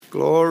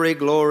Glory,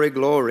 glory,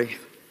 glory.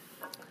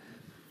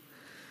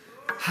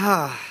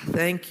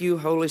 Thank you,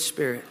 Holy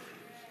Spirit.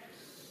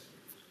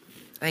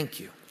 Thank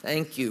you,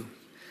 thank you,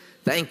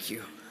 thank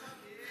you.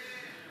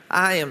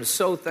 I am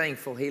so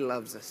thankful He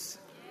loves us.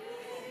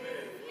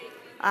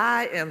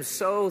 I am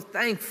so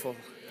thankful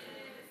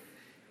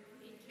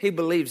He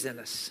believes in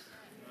us.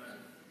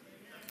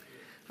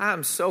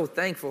 I'm so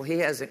thankful He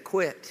hasn't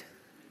quit.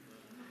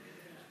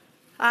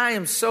 I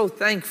am so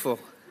thankful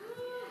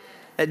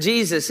that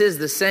Jesus is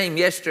the same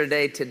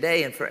yesterday,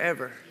 today, and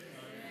forever.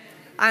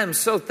 I am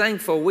so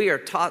thankful we are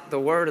taught the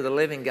Word of the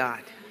living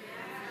God.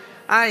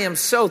 I am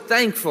so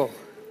thankful.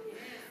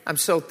 I'm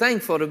so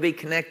thankful to be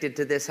connected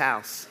to this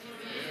house.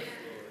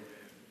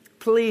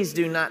 Please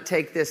do not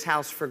take this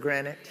house for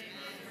granted.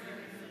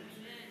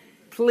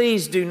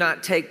 Please do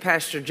not take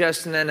Pastor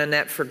Justin and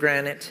Annette for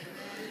granted.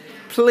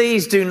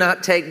 Please do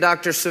not take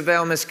Dr.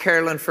 Savelle, Miss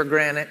Carolyn for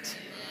granted.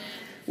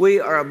 We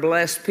are a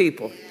blessed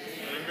people.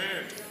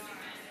 Amen.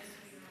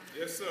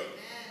 Yes, sir.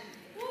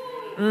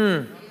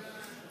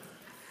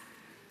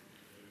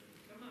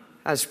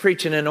 I was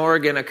preaching in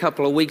Oregon a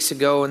couple of weeks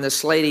ago, and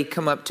this lady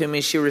come up to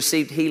me. She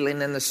received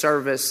healing in the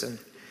service, and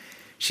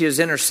she was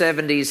in her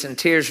 70s, and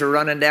tears were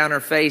running down her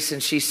face,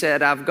 and she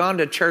said, I've gone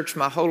to church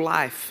my whole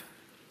life,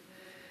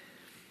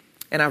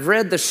 and I've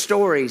read the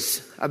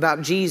stories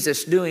about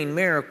Jesus doing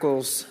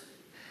miracles,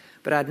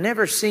 but I'd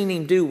never seen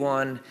Him do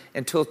one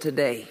until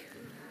today.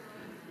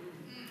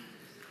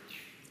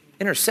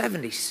 In her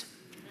 70s.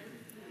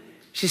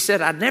 She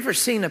said, I'd never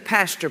seen a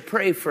pastor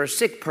pray for a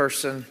sick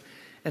person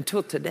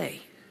until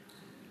today.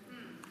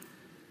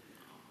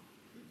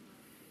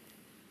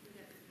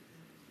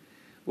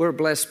 We're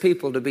blessed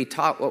people to be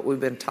taught what we've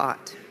been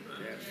taught.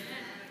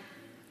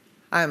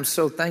 I am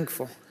so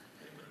thankful.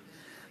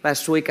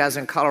 Last week I was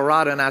in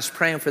Colorado and I was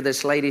praying for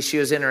this lady. She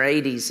was in her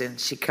 80s and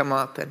she come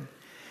up and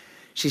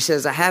she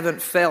says, I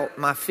haven't felt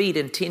my feet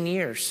in 10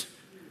 years.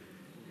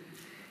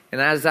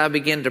 And as I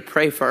began to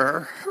pray for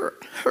her,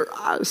 her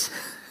eyes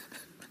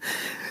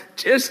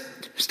just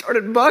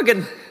started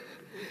bugging.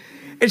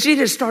 And she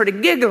just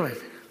started giggling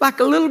like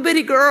a little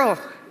bitty girl.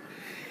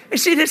 And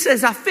she just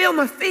says, I feel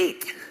my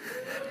feet.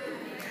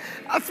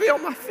 I feel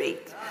my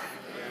feet.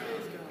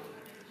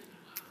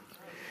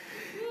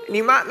 And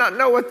you might not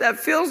know what that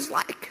feels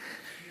like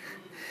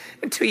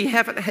until you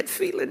haven't had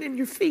feeling in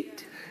your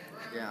feet.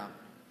 Yeah.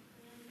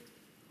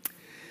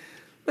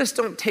 Let's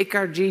don't take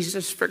our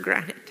Jesus for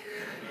granted.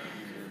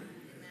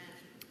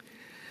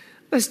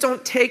 Let's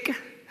don't take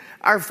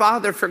our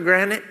Father for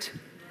granted.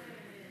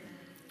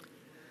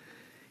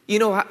 You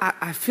know,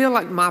 I feel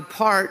like my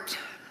part,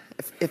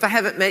 if I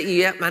haven't met you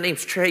yet, my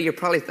name's Trey, you're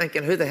probably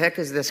thinking, who the heck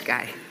is this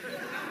guy?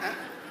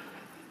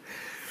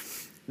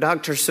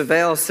 Dr.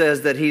 Savelle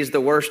says that he's the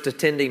worst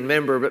attending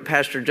member, but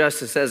Pastor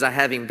Justin says I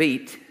have him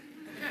beat.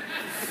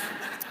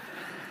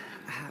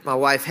 My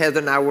wife Heather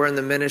and I were in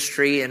the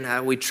ministry,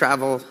 and we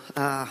travel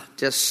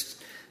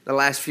just the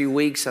last few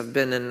weeks. I've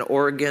been in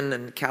Oregon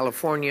and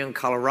California and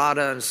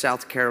Colorado and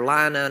South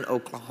Carolina and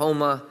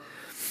Oklahoma.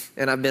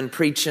 And I've been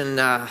preaching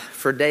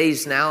for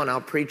days now, and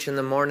I'll preach in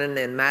the morning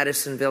in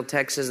Madisonville,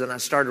 Texas. And I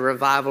started a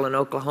revival in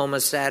Oklahoma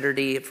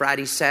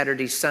Friday,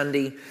 Saturday,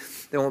 Sunday.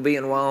 Then we'll be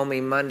in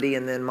Wyoming Monday,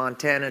 and then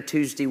Montana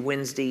Tuesday,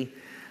 Wednesday.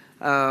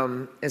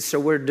 And so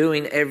we're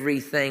doing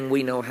everything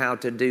we know how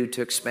to do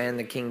to expand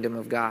the kingdom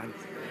of God.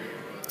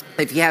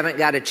 If you haven't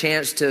got a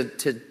chance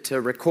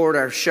to record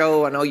our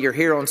show, I know you're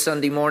here on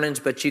Sunday mornings,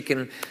 but you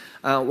can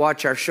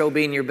watch our show,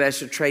 Being Your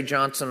Best with Trey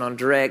Johnson, on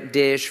Direct,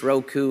 Dish,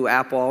 Roku,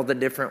 Apple, all the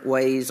different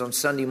ways. On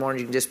Sunday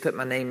mornings, you can just put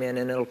my name in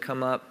and it'll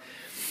come up.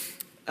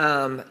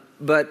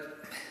 But,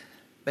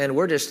 man,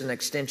 we're just an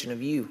extension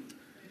of you.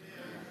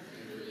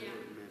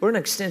 We're an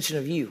extension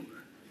of you.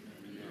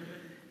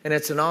 And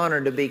it's an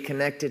honor to be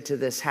connected to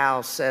this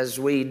house as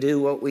we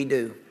do what we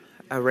do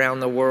around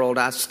the world.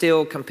 I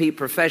still compete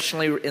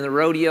professionally in the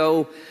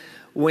rodeo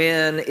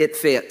when it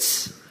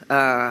fits.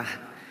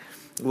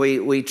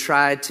 We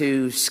try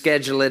to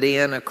schedule it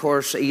in. Of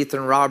course,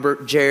 Ethan,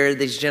 Robert, Jared,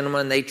 these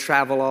gentlemen, they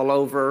travel all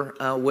over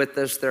with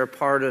us. They're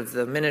part of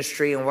the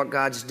ministry and what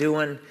God's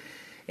doing.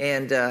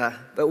 And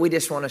but we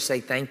just want to say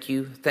thank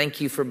you.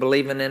 Thank you for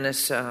believing in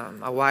us.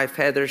 My wife,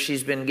 Heather,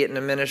 she's been getting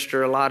to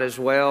minister a lot as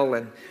well.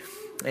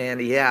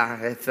 And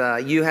yeah, if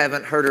you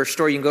haven't heard her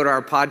story, you can go to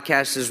our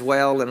podcast as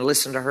well and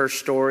listen to her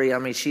story. I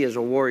mean, she is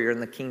a warrior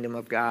in the kingdom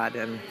of God.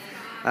 And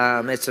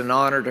it's an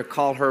honor to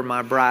call her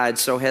my bride.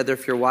 So Heather,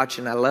 if you're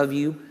watching, I love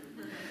you.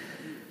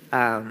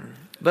 But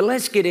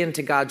let's get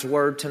into God's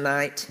word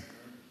tonight.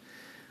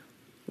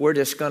 We're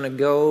just going to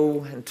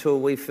go until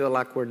we feel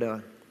like we're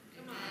done.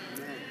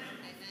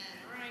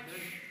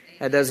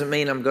 That doesn't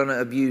mean I'm going to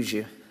abuse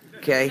you,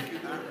 okay?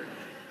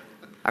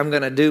 I'm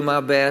going to do my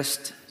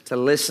best to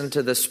listen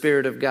to the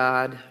Spirit of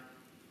God.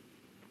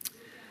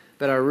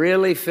 But I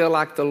really feel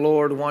like the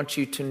Lord wants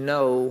you to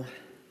know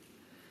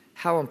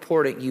how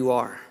important you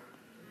are.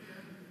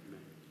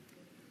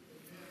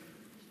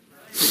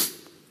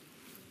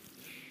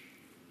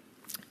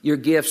 Your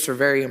gifts are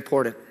very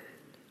important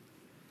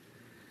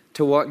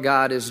to what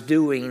God is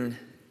doing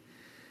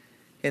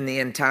in the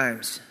end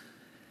times.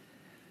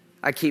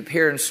 I keep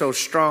hearing so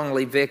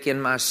strongly, Vic,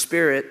 in my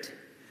spirit,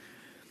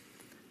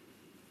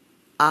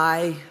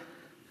 I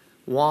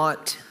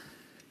want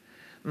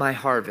my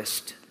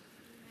harvest.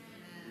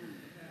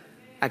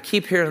 I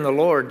keep hearing the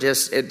Lord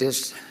it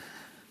just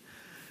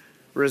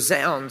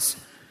resounds.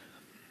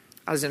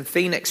 I was in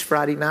Phoenix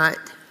Friday night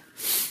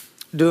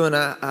doing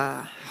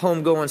a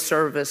homegoing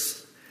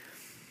service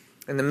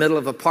in the middle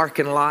of a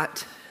parking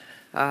lot.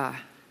 And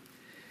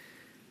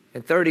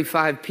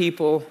 35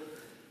 people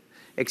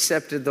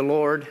accepted the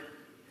Lord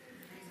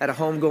at a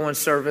homegoing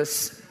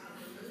service.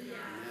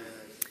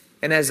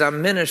 And as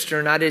I'm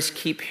ministering, I just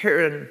keep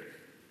hearing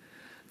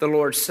the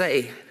Lord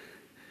say,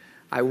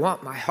 I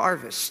want my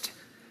harvest.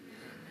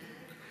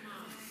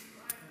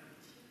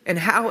 And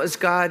how is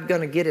God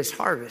going to get his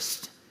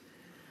harvest?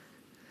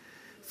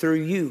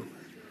 Through you.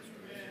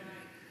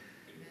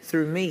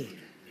 Through me.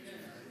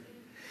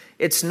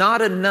 It's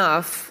not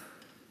enough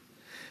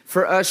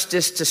for us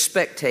just to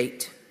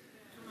spectate.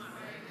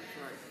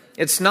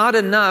 It's not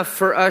enough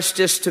for us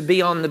just to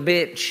be on the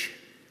bench.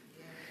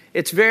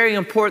 It's very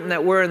important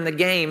that we're in the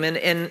game.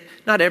 And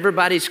not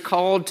everybody's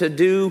called to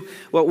do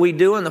what we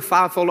do in the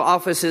fivefold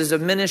offices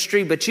of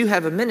ministry, but you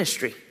have a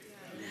ministry.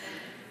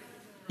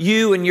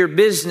 You and your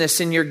business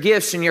and your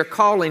gifts and your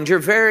callings, you're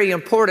very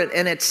important.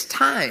 And it's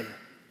time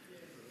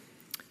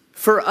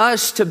for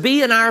us to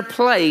be in our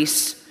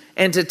place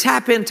and to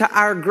tap into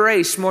our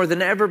grace more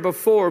than ever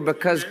before,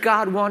 because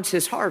God wants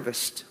his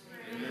harvest.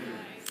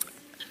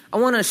 I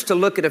want us to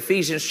look at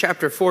Ephesians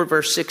chapter 4,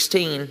 verse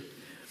 16.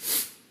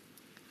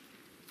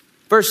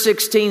 Verse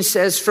 16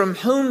 says, from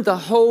whom the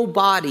whole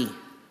body,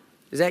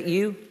 is that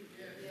you?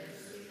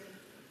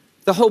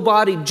 The whole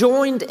body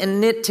joined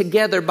and knit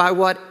together by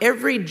what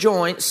every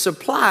joint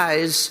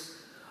supplies,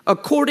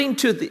 according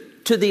to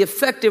the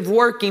effective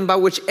working by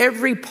which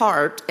every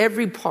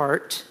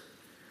part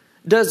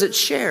does its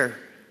share,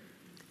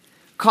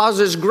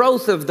 causes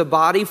growth of the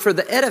body for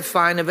the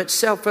edifying of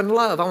itself in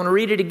love. I want to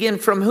read it again.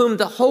 From whom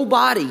the whole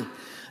body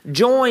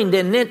joined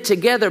and knit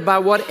together by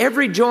what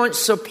every joint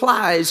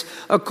supplies,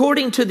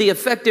 according to the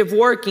effective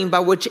working by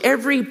which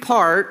every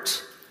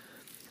part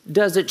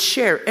does its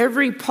share.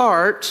 Every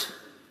part,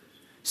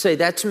 say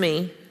that's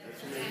me,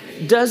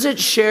 does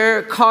its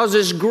share,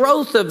 causes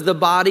growth of the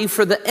body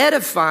for the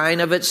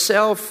edifying of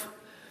itself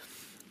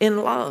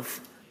in love.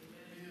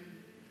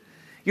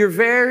 You're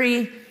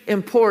very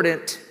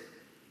important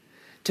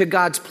to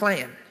God's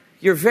plan.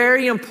 You're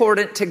very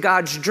important to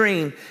God's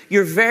dream.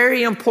 You're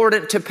very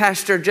important to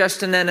Pastor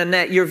Justin and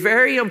Annette. You're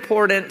very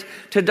important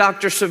to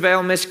Dr.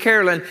 Savelle, Miss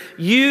Carolyn.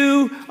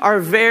 You are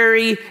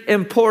very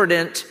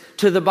important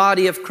to the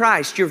body of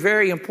Christ. You're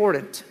very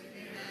important.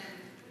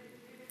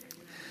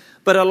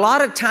 But a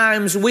lot of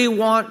times we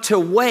want to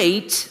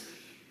wait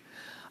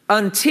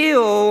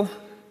until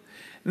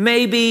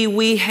maybe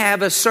we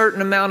have a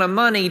certain amount of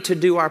money to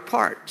do our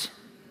part.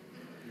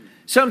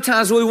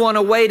 Sometimes we want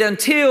to wait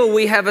until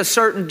we have a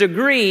certain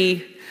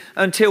degree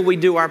until we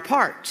do our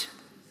part.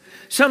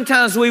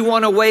 Sometimes we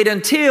want to wait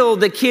until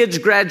the kids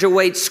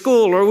graduate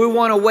school, or we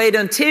want to wait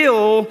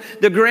until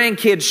the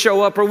grandkids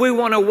show up, or we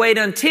want to wait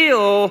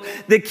until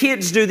the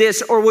kids do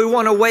this, or we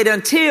want to wait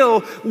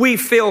until we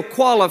feel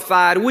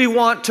qualified. We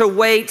want to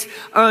wait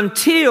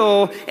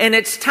until, and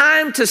it's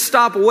time to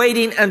stop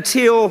waiting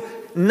until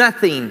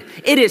nothing.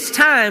 It is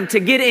time to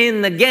get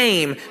in the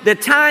game. The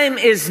time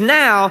is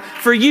now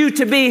for you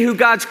to be who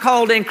God's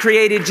called and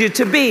created you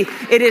to be.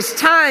 It is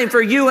time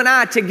for you and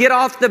I to get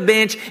off the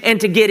bench and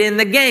to get in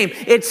the game.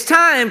 It's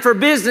time for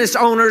business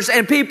owners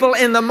and people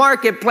in the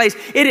marketplace.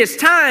 It is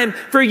time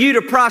for you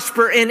to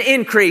prosper and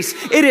increase.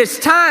 It is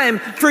time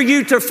for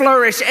you to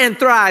flourish and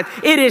thrive.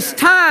 It is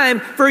time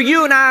for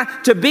you and I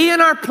to be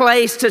in our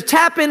place, to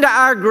tap into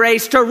our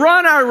grace, to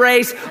run our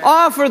race,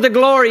 all for the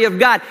glory of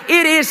God.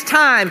 It is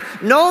time.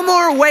 No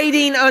more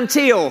waiting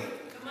until.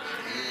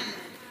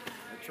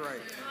 That's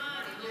right.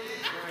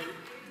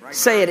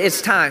 Say it,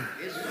 it's time.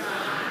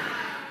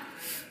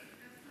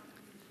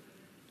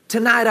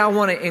 Tonight I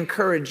want to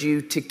encourage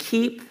you to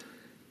keep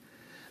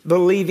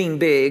believing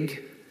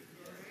big,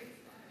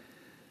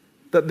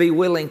 but be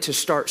willing to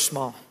start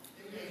small.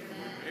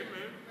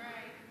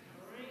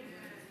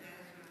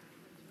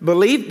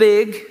 Believe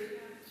big.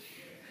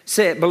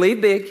 Say it,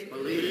 believe big.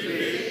 Believe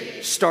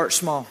big. Start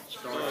small.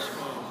 Start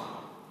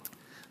small.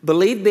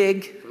 Believe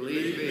big.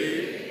 Believe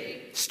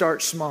big.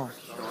 Start small.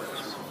 Start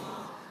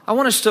small. I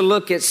want us to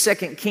look at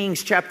 2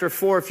 Kings chapter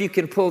 4. If you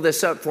can pull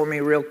this up for me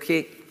real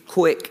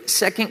quick.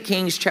 2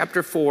 Kings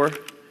chapter 4.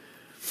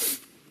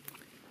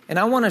 And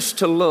I want us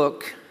to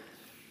look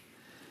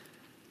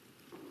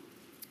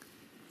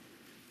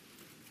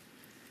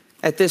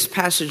at this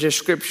passage of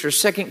Scripture.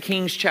 2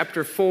 Kings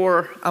chapter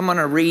 4. I'm going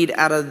to read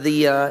out of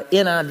the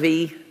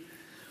NIV.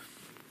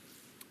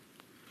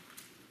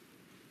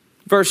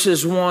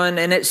 Verses 1,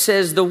 and it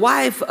says, the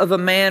wife of a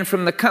man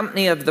from the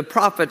company of the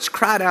prophets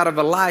cried out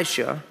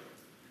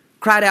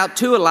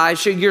to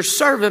Elisha, your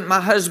servant,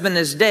 my husband,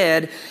 is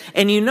dead,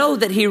 and you know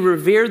that he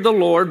revered the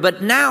Lord,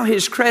 but now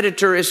his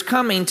creditor is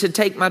coming to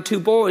take my two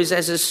boys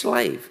as his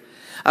slave.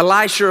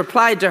 Elisha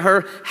replied to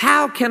her,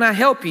 "How can I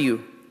help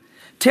you?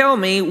 Tell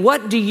me,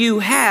 what do you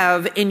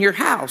have in your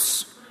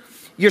house?"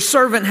 "Your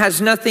servant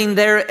has nothing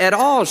there at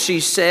all," she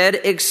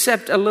said,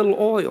 "except a little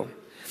oil."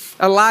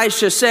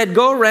 Elisha said,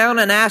 "Go around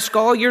and ask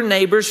all your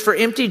neighbors for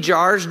empty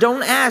jars.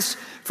 Don't ask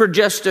for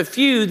just a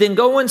few. Then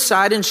go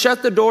inside and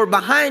shut the door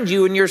behind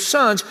you and your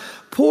sons.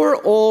 Pour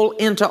oil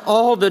into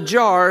all the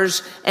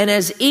jars, and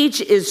as each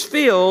is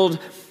filled,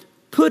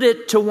 put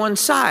it to one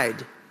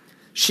side."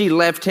 She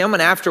left him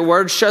and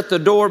afterwards shut the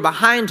door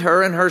behind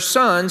her and her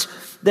sons.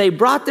 They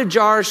brought the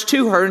jars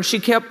to her, and she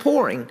kept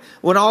pouring.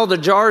 When all the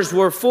jars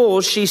were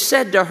full, she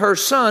said to her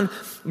son,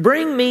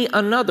 "Bring me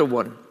another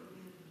one."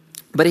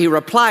 But he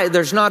replied,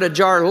 "There's not a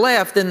jar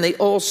left." Then the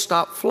oil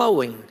stopped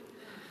flowing.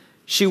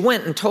 She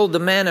went and told the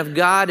man of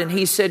God, and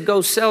he said,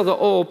 "Go sell the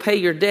oil, pay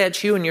your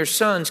debts. You and your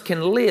sons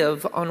can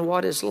live on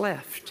what is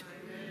left."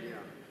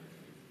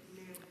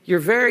 You're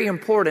very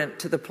important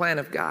to the plan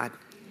of God.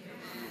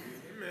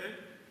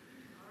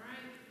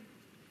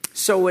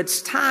 So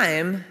it's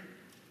time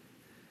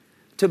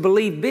to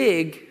believe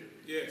big,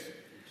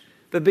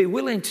 but be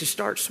willing to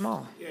start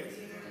small.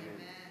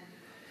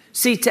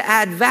 See, to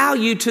add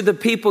value to the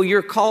people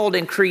you're called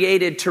and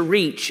created to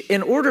reach,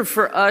 in order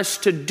for us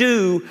to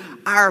do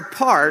our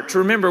part,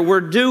 remember,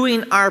 we're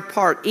doing our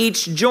part.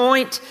 Each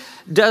joint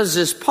does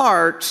its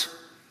part.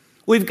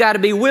 We've got to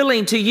be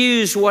willing to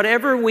use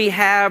whatever we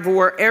have,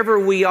 wherever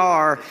we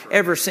are,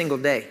 every single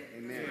day.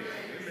 Amen.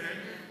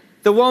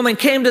 The woman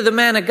came to the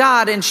man of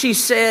God and she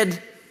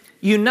said,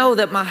 "You know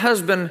that my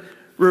husband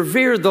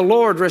revered the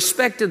Lord,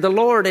 respected the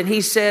Lord." And he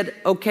said,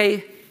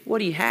 "Okay, what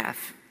do you have?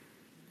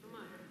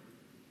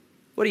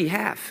 What do you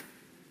have?"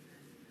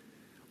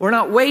 We're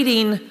not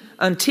waiting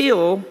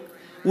until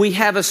we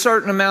have a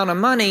certain amount of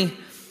money.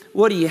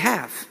 What do you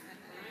have?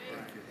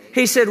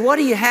 He said, "What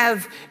do you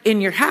have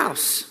in your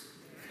house?"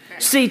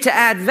 See, to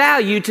add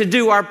value, to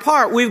do our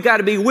part, we've got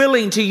to be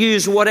willing to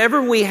use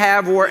whatever we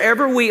have,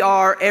 wherever we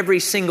are, every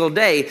single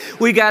day.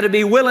 We've got to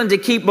be willing to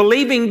keep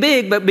believing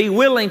big, but be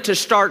willing to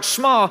start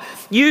small,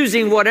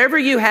 using whatever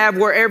you have,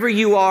 wherever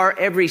you are,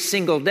 every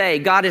single day.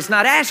 God is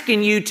not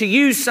asking you to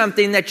use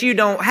something that you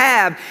don't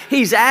have.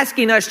 He's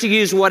asking us to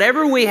use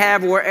whatever we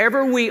have,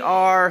 wherever we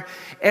are,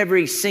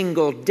 every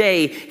single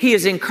day. He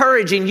is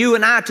encouraging you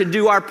and I to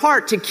do our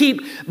part, to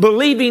keep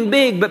believing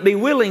big, but be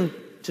willing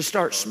to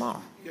start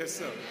small. Yes,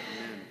 sir.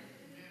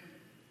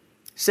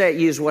 Say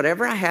it, use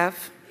whatever I have,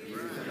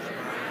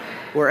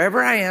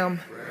 wherever I am,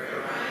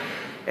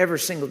 every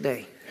single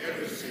day.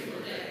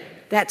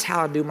 That's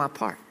how I do my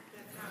part.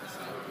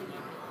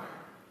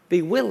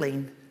 Be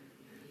willing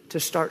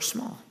to start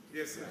small.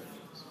 Yes, sir.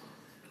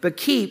 But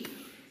keep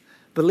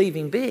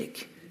believing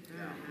big.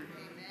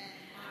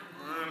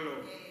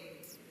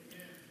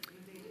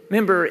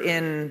 Remember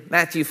in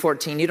Matthew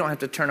 14, you don't have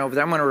to turn over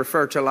there. I'm going to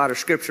refer to a lot of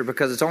scripture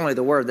because it's only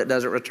the word that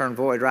doesn't return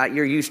void, right?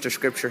 You're used to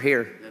scripture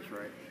here. That's right.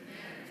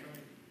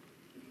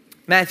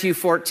 Matthew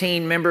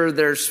 14, remember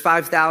there's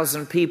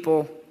 5,000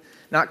 people,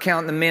 not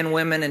counting the men,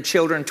 women, and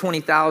children,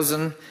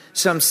 20,000,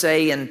 some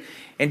say. And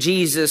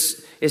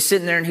Jesus is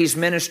sitting there and he's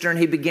ministering.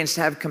 He begins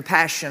to have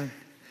compassion.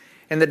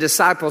 And the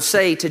disciples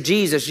say to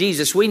Jesus,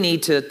 "Jesus, we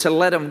need to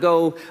let them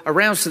go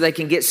around so they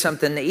can get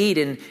something to eat."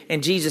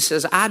 And Jesus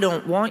says, "I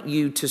don't want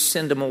you to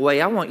send them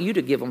away. I want you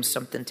to give them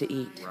something to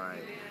eat."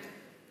 Right.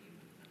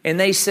 And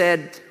they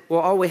said, "Well,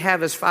 all we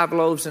have is 5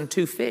 loaves and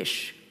 2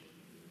 fish.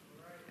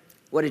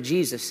 What did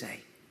Jesus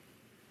say?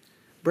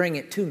 "Bring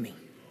it to me.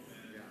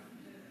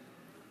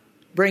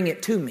 Bring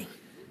it to me."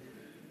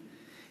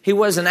 He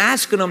wasn't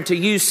asking them to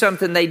use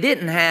something they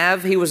didn't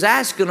have. He was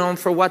asking them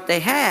for what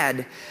they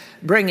had.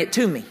 Bring it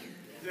to me.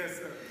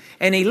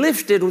 And he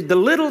lifted the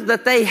little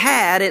that they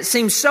had. It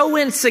seemed so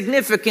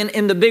insignificant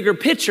in the bigger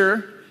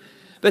picture,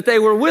 but they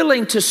were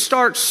willing to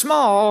start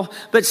small,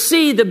 but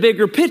see the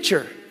bigger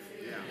picture.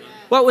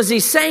 What was he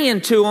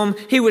saying to them?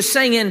 He was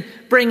saying,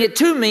 "Bring it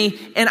to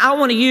me, and I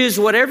want to use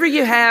whatever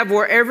you have,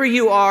 wherever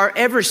you are,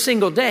 every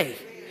single day.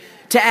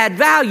 To add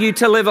value,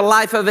 to live a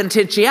life of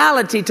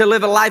intentionality, to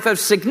live a life of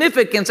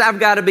significance, I've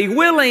got to be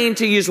willing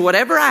to use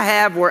whatever I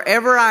have,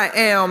 wherever I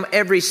am,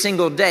 every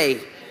single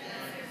day.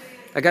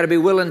 I got to be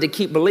willing to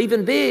keep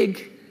believing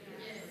big,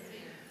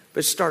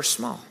 but start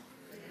small."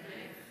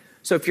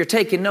 So if you're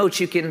taking notes,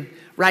 you can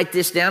write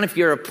this down. If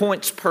you're a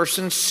points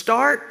person,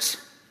 start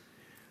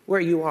where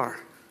you are.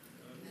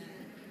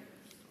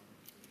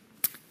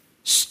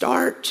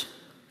 Start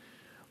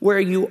where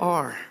you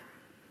are.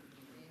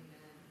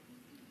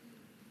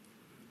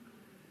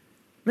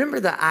 Remember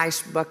the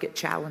ice bucket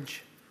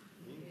challenge?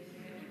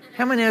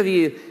 How many of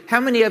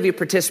you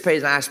participated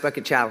in the ice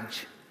bucket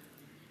challenge?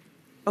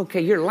 Okay,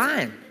 you're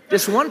lying.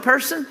 Just one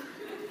person?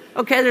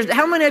 Okay,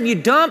 how many of you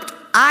dumped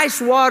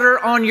ice water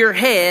on your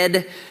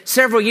head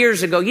several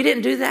years ago? You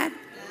didn't do that?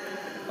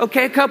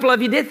 Okay, a couple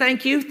of you did.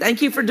 Thank you.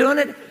 Thank you for doing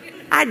it.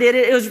 I did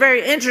it. It was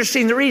very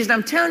interesting. The reason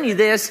I'm telling you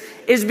this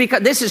is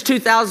because this is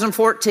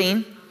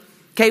 2014.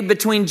 Okay,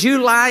 between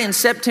July and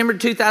September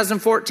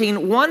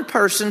 2014, one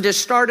person just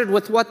started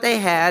with what they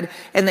had,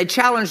 and they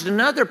challenged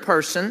another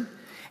person,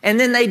 And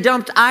then they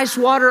dumped ice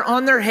water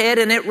on their head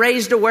and it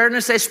raised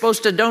awareness. They're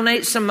supposed to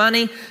donate some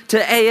money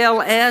to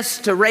ALS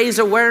to raise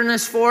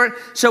awareness for it.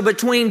 So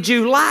between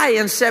July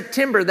and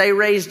September, they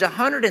raised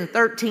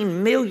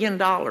 $113 million.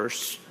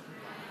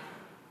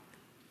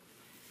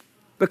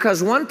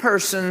 Because one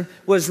person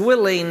was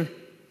willing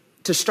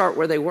to start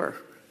where they were.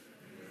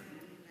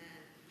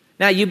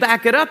 Now you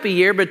back it up a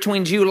year,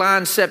 between July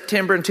and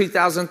September in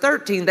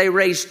 2013, they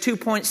raised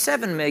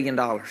 $2.7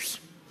 million.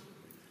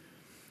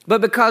 But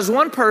because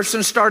one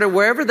person started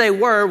wherever they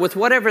were with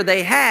whatever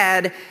they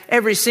had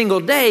every single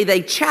day,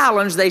 they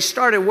challenged, they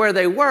started where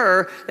they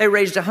were, they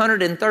raised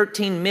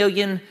 $113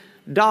 million.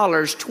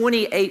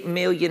 28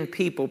 million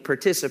people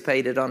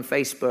participated on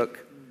Facebook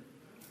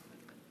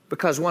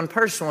because one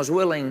person was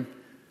willing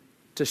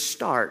to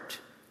start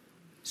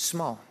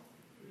small.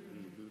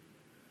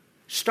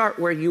 Start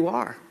where you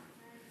are.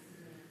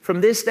 From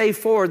this day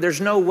forward,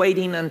 there's no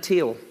waiting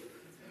until.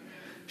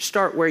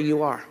 Start where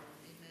you are.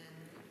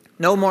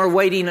 No more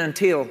waiting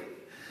until.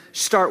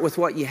 Start with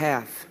what you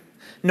have.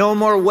 No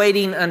more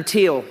waiting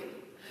until.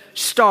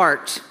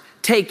 Start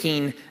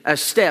taking a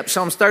step.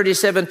 Psalms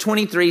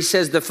 37:23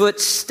 says, the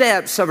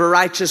footsteps of a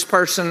righteous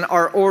person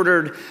are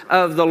ordered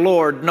of the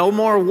Lord. No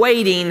more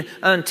waiting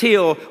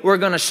until. We're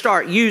going to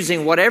start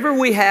using whatever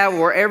we have,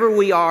 wherever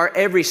we are,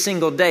 every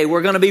single day.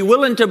 We're going to be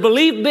willing to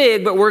believe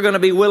big, but we're going to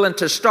be willing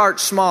to start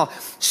small.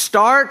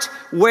 Start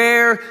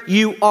where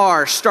you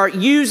are. Start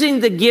using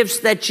the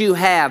gifts that you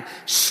have.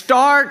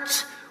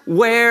 Start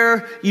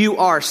where you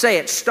are. Say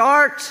it.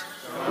 Start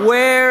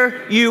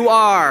where you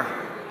are.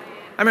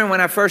 I remember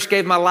when I first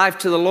gave my life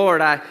to the Lord,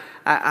 I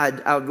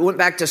went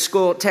back to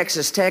school at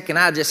Texas Tech, and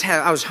I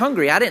was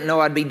hungry. I didn't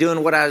know I'd be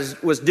doing what I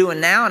was doing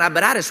now,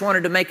 but I just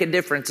wanted to make a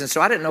difference, and so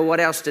I didn't know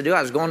what else to do.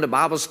 I was going to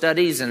Bible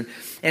studies,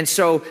 and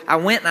so I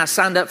went and I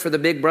signed up for the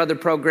Big Brother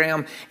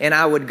program, and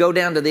I would go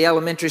down to the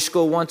elementary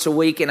school once a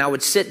week, and I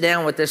would sit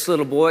down with this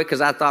little boy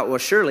because I thought, well,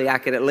 surely I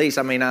could at least.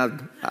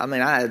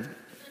 I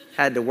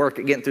had to work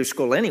at getting through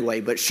school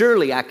anyway, but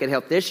surely I could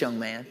help this young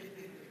man.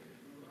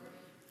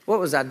 What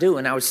was I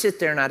doing? I would sit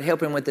there and I'd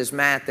help him with his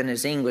math and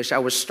his English. I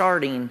was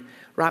starting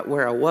right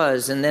where I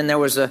was. And then there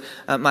was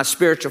my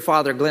spiritual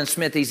father, Glenn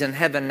Smith. He's in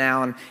heaven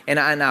now. And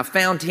I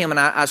found him and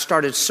I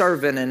started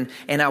serving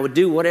and I would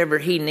do whatever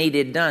he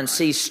needed done.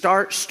 See,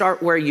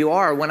 start where you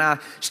are. When I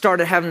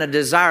started having a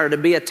desire to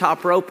be a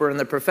top roper in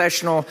the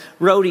professional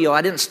rodeo,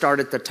 I didn't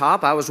start at the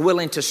top. I was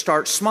willing to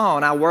start small.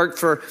 And I worked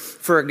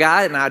for a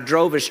guy, and I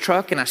drove his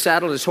truck and I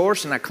saddled his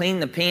horse and I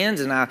cleaned the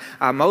pens and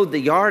I mowed the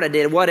yard. I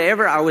did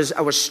whatever. I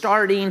was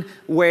starting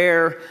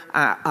where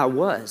I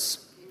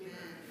was.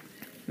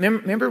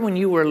 Remember when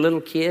you were a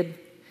little kid,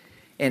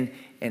 and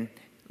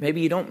maybe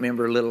you don't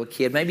remember a little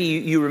kid. Maybe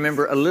you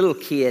remember a little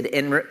kid,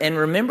 and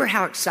remember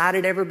how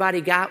excited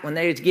everybody got when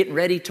they was getting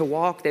ready to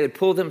walk. They would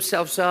pull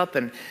themselves up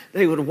and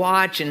they would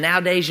watch. And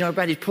nowadays,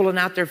 everybody's pulling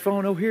out their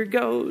phone. Oh, here it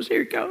goes,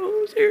 here it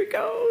goes, here it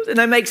goes, and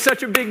they make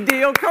such a big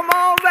deal. Come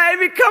on,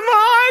 baby, come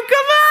on,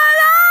 come on!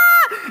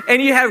 Ah!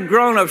 And you have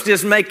grown-ups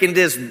just making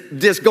this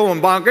going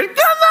bonkers.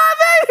 Come on,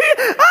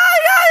 baby! Ah,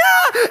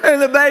 yeah, yeah!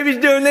 And the baby's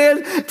doing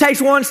this.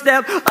 Takes one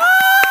step. Ah!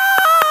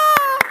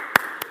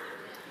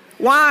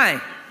 Why?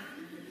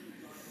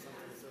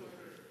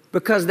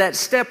 Because that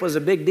step was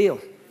a big deal.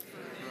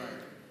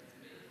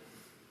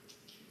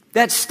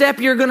 That step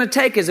you're going to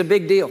take is a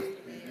big deal.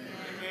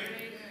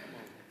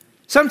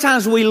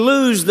 Sometimes we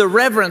lose the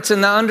reverence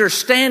and the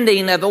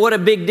understanding of what a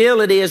big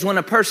deal it is when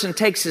a person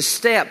takes a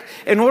step.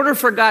 In order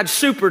for God's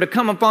super to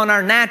come upon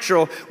our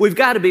natural, we've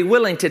got to be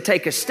willing to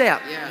take a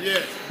step.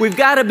 Yes. We've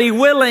got to be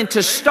willing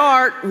to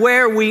start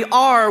where we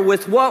are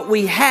with what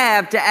we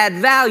have to add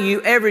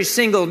value every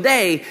single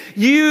day.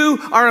 You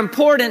are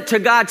important to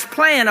God's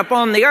plan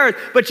upon the earth,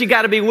 but you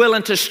got to be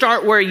willing to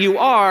start where you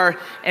are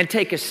and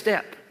take a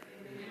step.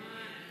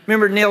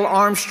 Remember Neil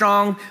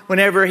Armstrong,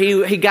 whenever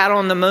he got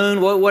on the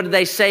moon, what did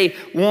they say?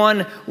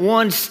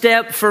 One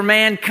step for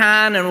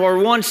mankind, or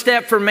one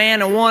step for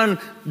man and one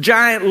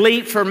giant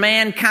leap for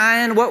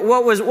mankind. What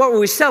were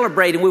we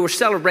celebrating? We were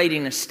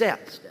celebrating a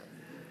step.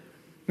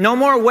 No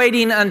more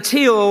waiting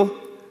until.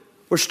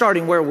 We're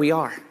starting where we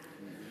are.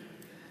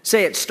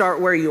 Say it, start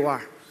where you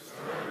are.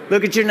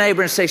 Look at your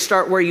neighbor and say,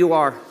 start where you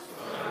are.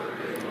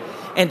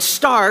 And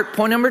start,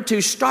 point number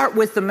 2, start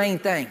with the main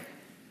thing.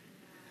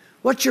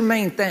 What's your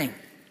main thing?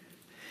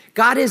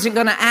 God isn't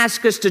going to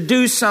ask us to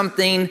do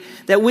something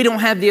that we don't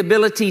have the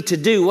ability to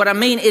do. What I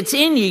mean, it's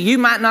in you. You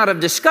might not have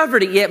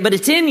discovered it yet, but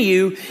it's in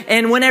you.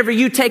 And whenever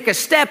you take a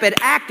step, it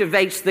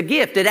activates the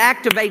gift. It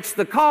activates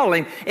the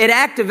calling. It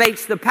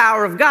activates the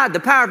power of God. The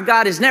power of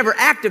God is never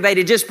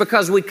activated just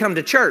because we come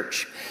to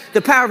church.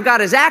 The power of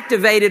God is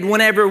activated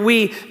whenever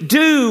we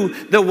do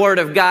the Word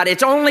of God.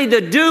 It's only the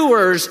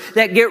doers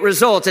that get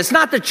results. It's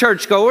not the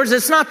churchgoers.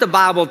 It's not the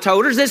Bible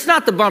toters. It's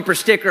not the bumper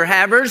sticker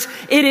havers.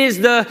 It is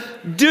the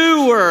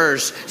doers.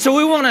 So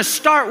we want to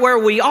start where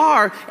we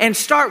are and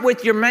start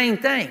with your main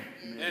thing.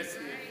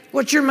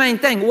 What's your main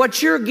thing?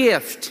 What's your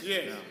gift?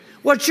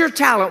 What's your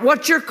talent?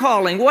 What's your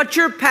calling? What's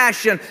your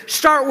passion?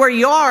 Start where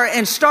you are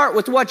and start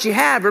with what you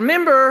have.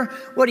 Remember,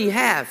 what do you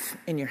have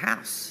in your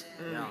house?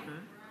 Mm-hmm.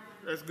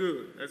 That's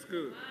good. That's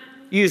good.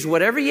 Use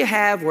whatever you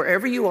have,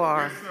 wherever you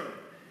are,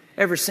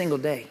 every single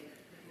day.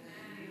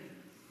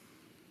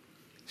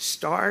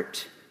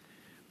 Start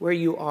where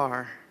you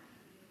are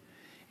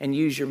and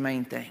use your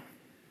main thing.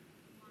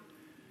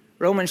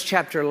 Romans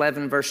chapter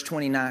 11, verse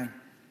 29.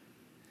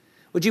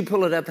 Would you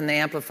pull it up in the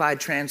Amplified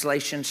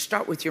Translation?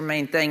 Start with your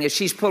main thing. As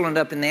she's pulling it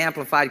up in the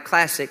Amplified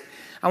Classic,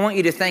 I want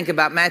you to think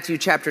about Matthew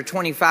chapter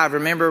 25.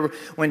 Remember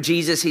when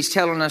Jesus, he's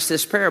telling us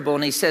this parable,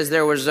 and he says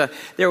there was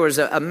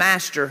a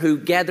master who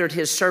gathered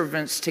his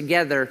servants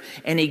together,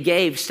 and he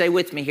gave, stay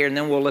with me here, and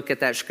then we'll look at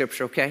that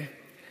scripture, okay?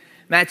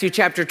 Matthew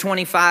chapter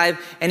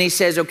 25, and he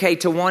says, okay,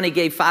 to one he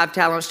gave 5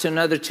 talents, to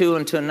another 2,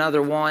 and to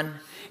another 1.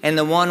 And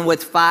the one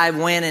with 5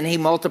 went and he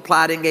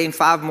multiplied it and gained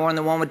 5 more. And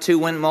the one with 2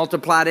 went and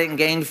multiplied it and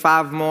gained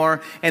 5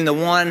 more. And the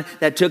one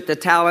that took the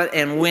talent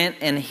and went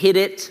and hid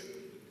it,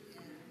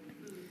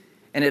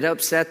 and it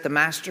upset the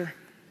master.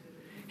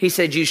 He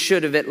said, you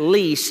should have at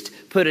least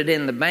put it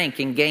in the bank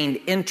and gained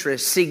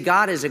interest. See,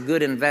 God is a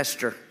good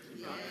investor.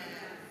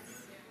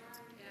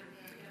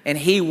 And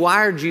he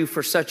wired you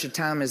for such a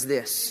time as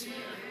this.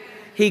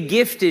 He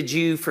gifted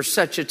you for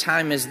such a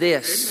time as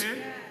this.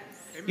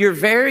 You're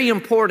very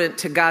important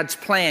to God's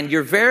plan.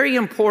 You're very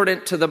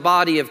important to the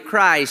body of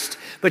Christ,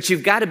 but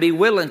you've got to be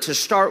willing to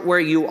start where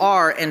you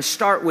are and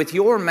start with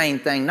your main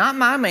thing. Not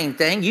my main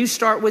thing. You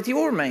start with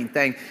your main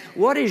thing.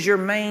 What is your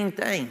main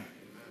thing?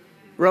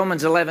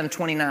 Romans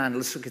 11:29.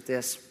 Let's look at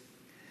this.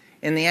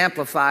 In the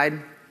Amplified,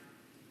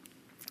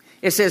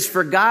 it says,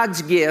 for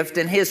God's gift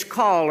and his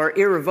call are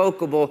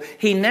irrevocable.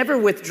 He never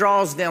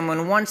withdraws them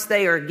when once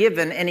they are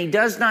given, and he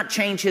does not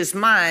change his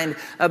mind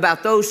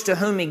about those to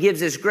whom he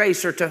gives his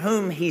grace or to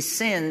whom he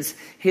sends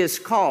his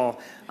call.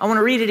 I want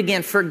to read it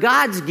again. For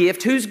God's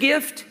gift, whose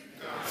gift?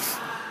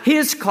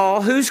 His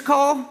call, whose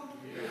call?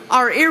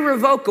 Are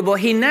irrevocable.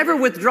 He never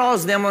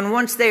withdraws them when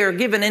once they are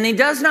given, and he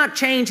does not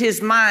change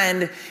his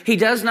mind. He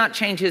does not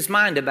change his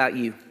mind about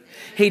you.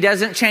 He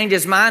doesn't change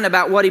his mind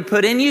about what he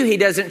put in you. He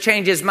doesn't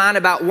change his mind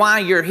about why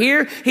you're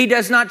here. He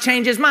does not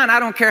change his mind.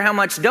 I don't care how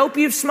much dope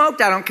you've smoked.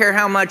 I don't care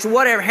how much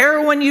whatever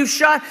heroin you've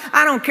shot.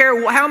 I don't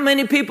care how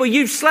many people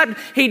you've slept.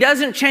 He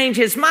doesn't change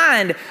his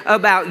mind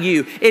about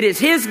you. It is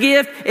his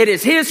gift. It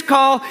is his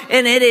call.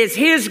 And it is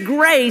his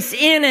grace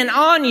in and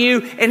on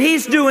you. And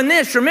he's doing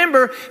this.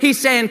 Remember, he's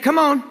saying, come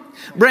on.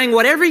 Bring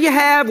whatever you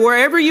have,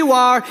 wherever you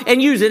are,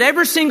 and use it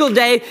every single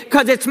day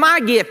because it's my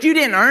gift. You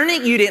didn't earn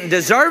it. You didn't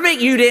deserve it.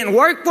 You didn't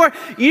work for it.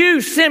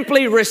 You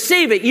simply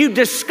receive it. You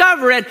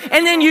discover it,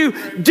 and then you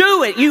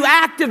do it. You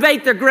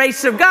activate the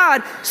grace of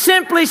God,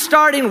 simply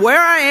starting where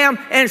I am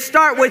and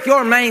start with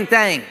your main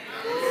thing.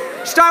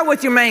 Start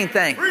with your main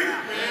thing.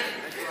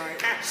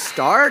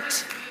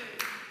 Start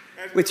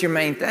with your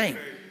main thing.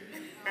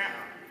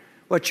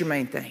 What's your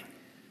main thing?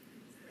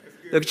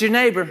 Look at your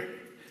neighbor.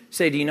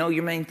 Say, do you know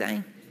your main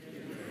thing?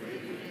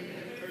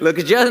 Look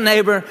at your other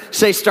neighbor.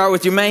 Say, start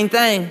with your main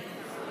thing.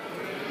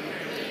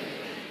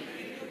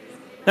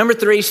 Number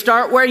 3,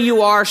 start where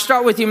you are.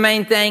 Start with your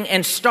main thing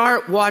and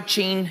start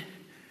watching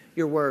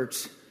your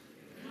words.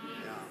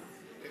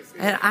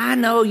 And I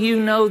know you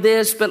know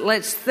this, but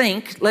let's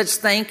think.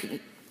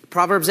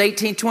 Proverbs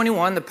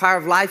 18:21, the power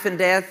of life and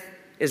death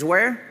is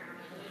where?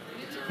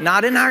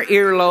 Not in our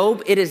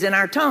earlobe. It is in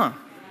our tongue.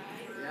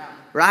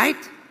 Right?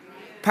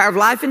 Power of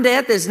life and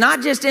death is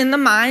not just in the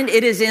mind.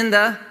 It is in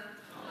the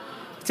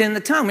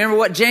tongue. Remember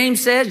what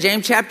James says?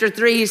 James chapter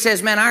 3, he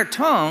says, man, our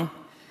tongue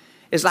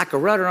is like a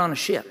rudder on a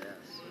ship.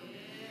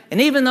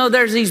 And even though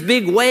there's these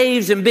big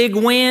waves and big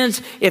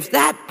winds, if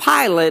that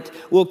pilot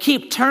will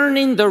keep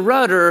turning the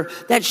rudder,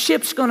 that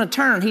ship's going to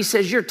turn. He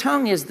says, your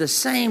tongue is the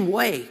same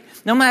way.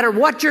 No matter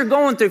what you're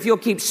going through, if you'll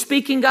keep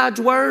speaking God's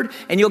word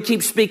and you'll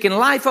keep speaking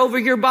life over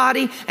your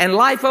body and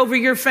life over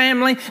your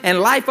family and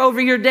life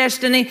over your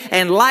destiny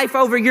and life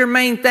over your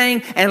main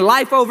thing and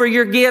life over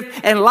your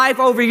gift and life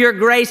over your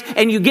grace,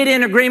 and you get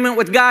in agreement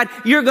with God,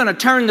 you're going to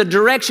turn the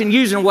direction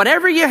using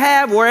whatever you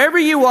have, wherever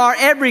you are,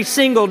 every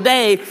single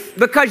day,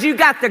 because you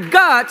got the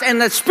guts and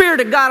the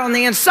Spirit of God on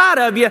the inside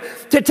of you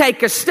to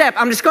take a step.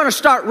 I'm just going to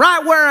start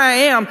right where I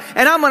am,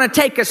 and I'm going to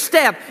take a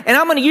step, and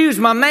I'm going to use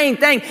my main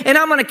thing, and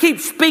I'm going to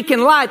keep speaking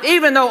life.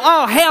 Even though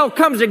all hell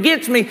comes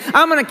against me,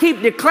 I'm going to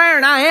keep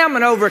declaring I am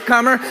an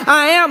overcomer.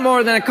 I am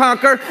more than a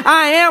conqueror.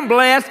 I am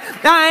blessed.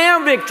 I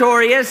am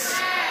victorious.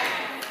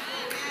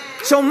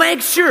 So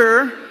make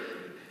sure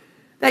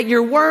that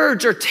your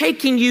words are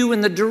taking you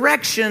in the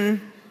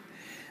direction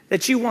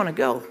that you want to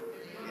go.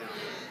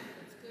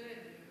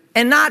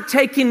 And not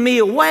taking me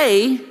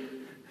away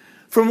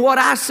from what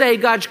I say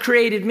God's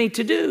created me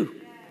to do.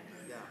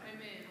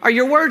 Are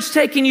your words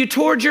taking you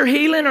towards your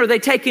healing, or are they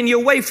taking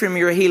you away from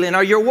your healing?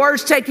 Are your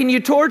words taking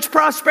you towards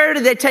prosperity,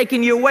 or are they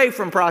taking you away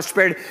from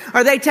prosperity?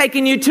 Are they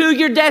taking you to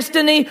your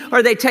destiny, or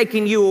are they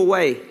taking you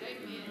away?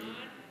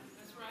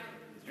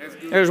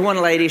 There's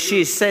one lady,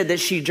 she said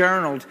that she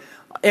journaled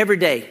every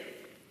day.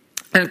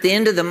 And at the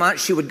end of the month,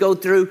 she would go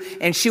through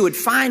and she would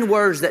find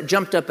words that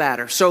jumped up at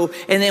her.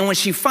 And then when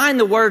she find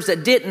the words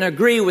that didn't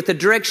agree with the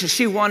direction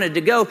she wanted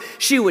to go,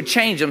 she would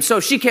change them. So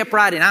she kept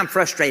writing, I'm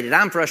frustrated,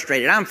 I'm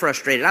frustrated, I'm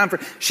frustrated.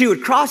 She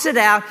would cross it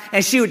out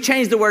and she would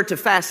change the word to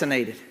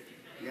fascinated.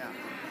 Yeah.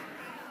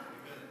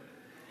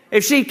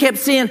 If she kept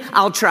seeing,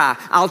 I'll try.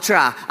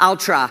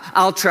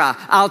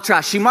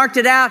 She marked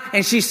it out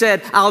and she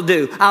said, I'll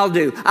do.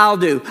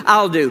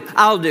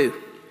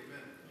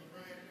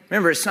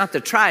 Remember, it's not the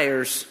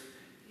triers.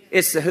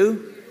 It's the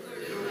who?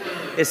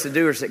 It's the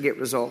doers that get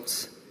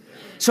results.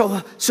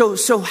 So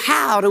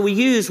how do we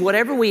use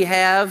whatever we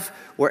have,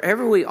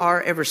 wherever we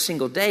are every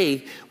single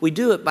day? We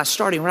do it by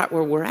starting right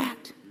where we're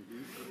at.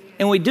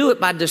 And we do it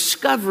by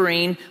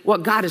discovering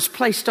what God has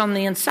placed on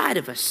the inside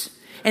of us.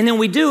 And then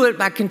we do it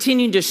by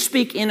continuing to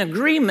speak in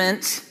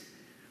agreement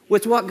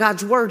with what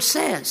God's word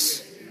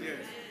says.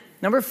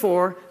 Number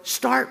 4,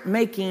 start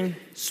making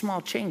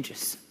small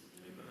changes.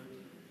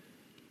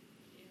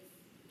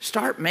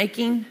 Start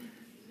making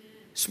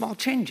small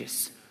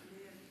changes.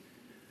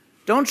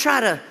 Don't try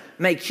to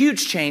make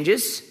huge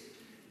changes.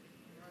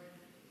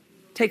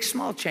 Take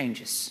small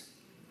changes.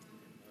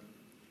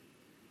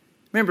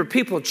 Remember,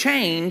 people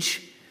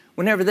change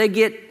whenever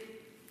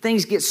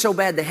things get so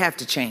bad they have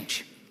to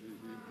change.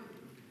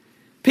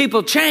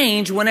 People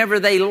change whenever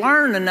they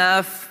learn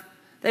enough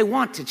they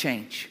want to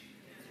change.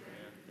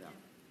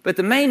 But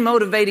the main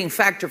motivating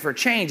factor for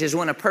change is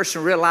when a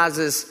person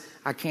realizes,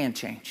 I can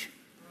change.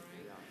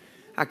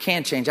 I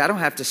can change. I don't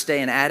have to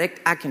stay an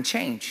addict. I can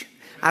change.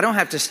 I don't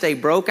have to stay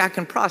broke. I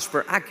can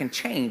prosper. I can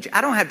change.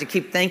 I don't have to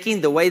keep thinking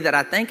the way that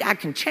I think. I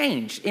can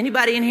change.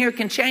 Anybody in here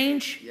can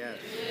change? Yes.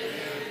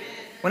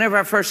 Whenever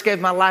I first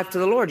gave my life to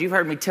the Lord, you've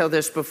heard me tell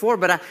this before,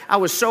 but I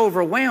was so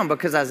overwhelmed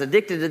because I was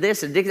addicted to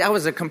this, I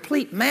was a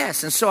complete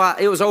mess. And so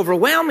it was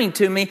overwhelming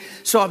to me.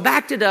 So I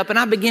backed it up and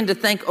I began to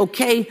think,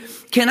 okay,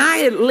 can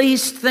I at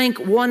least think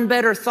one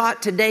better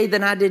thought today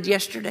than I did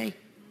yesterday?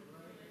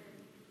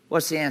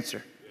 What's the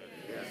answer?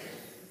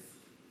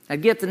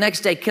 I'd get up the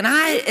next day, can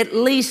I at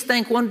least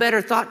think one better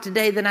thought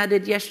today than I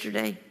did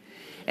yesterday?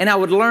 And I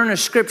would learn a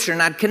scripture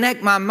and I'd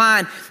connect my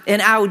mind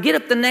and I would get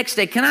up the next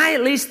day. Can I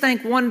at least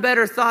think one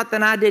better thought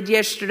than I did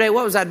yesterday?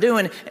 What was I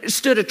doing?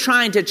 Instead of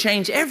trying to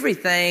change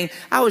everything,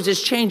 I was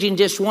just changing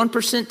just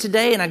 1%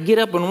 today, and I'd get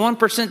up on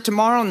 1%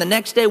 tomorrow, and the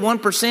next day 1%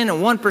 and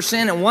 1%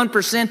 and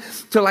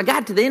 1% till I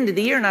got to the end of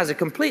the year and I was a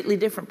completely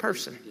different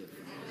person.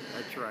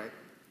 That's right.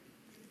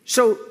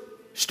 So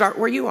start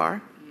where you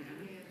are.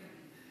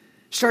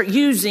 Start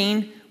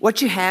using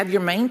what you have,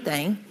 your main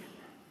thing.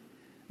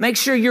 Make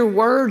sure your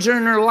words are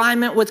in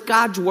alignment with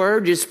God's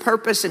word, His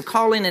purpose and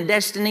calling and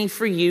destiny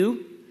for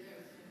you.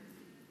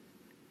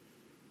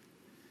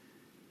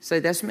 Say,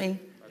 that's me.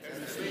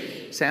 That's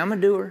me. Say, I'm a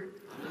doer.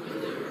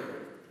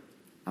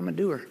 I'm a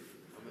doer.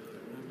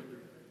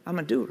 I'm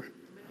a doer.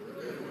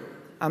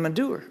 I'm a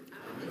doer.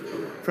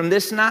 From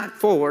this night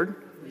forward,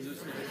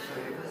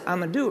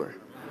 I'm a doer.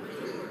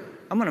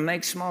 I'm going to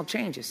make small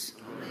changes.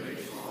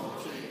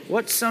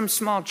 What's some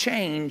small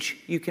change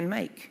you can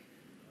make?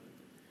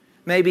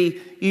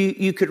 Maybe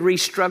you could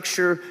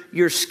restructure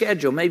your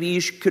schedule. Maybe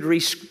you could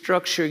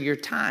restructure your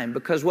time,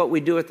 because what we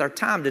do with our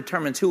time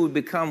determines who we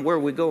become, where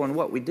we go, and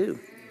what we do.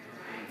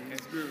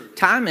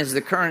 Time is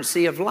the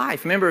currency of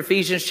life. Remember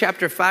Ephesians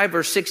chapter 5,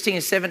 verse 16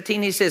 and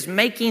 17, he says,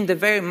 making the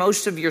very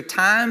most of your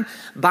time,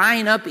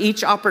 buying up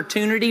each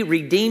opportunity,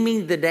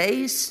 redeeming the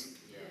days.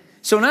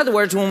 So in other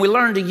words, when we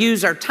learn to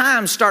use our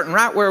time starting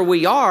right where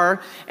we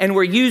are, and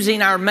we're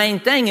using our main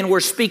thing and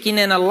we're speaking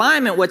in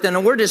alignment with it,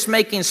 and we're just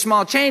making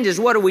small changes,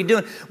 what are we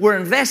doing? We're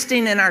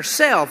investing in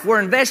ourselves. We're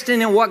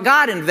investing in what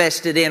God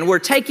invested in. We're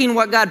taking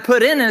what God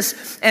put in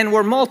us and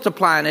we're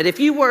multiplying it. If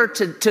you were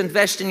to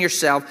invest in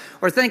yourself,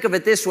 or think of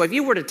it this way, if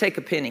you were to take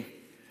a penny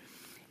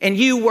and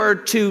you were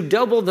to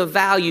double the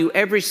value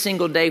every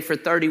single day for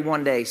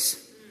 31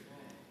 days,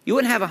 you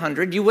wouldn't have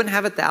 100, you wouldn't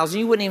have 1,000,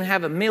 you wouldn't even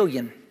have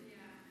 1,000,000.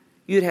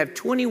 You'd have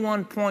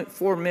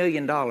 $21.4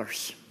 million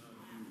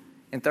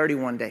in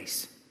 31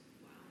 days.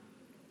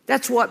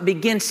 That's what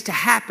begins to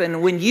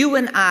happen when you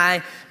and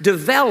I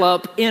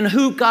develop in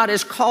who God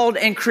has called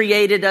and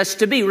created us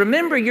to be.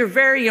 Remember, you're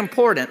very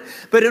important.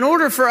 But in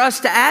order for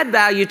us to add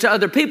value to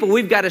other people,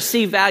 we've got to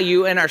see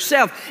value in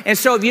ourselves. And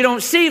so if you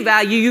don't see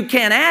value, you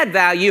can't add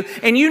value.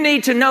 And you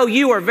need to know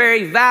you are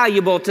very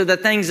valuable to the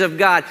things of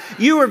God.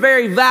 You are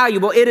very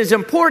valuable. It is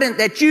important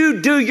that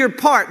you do your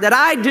part, that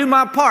I do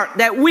my part,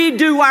 that we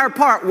do our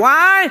part.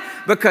 Why?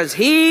 Because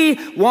He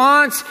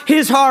wants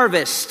His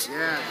harvest.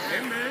 Yeah.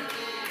 Amen.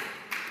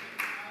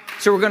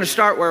 So we're going to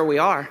start where we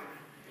are.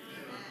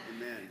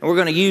 And we're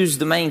going to use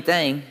the main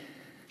thing.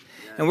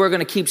 And we're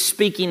going to keep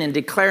speaking and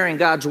declaring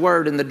God's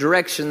word in the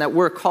direction that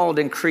we're called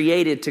and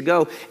created to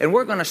go. And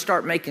we're going to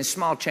start making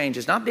small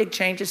changes. Not big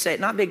changes. Say it,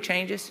 not big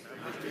changes.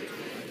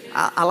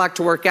 I like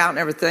to work out and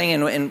everything,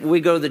 and we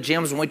go to the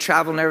gyms and we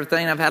travel and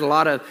everything. I've had a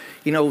lot of,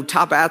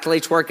 top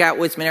athletes work out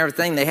with me and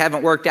everything. They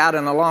haven't worked out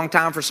in a long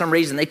time for some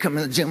reason. They come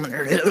in the gym and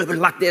they're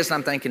like this. And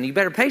I'm thinking, you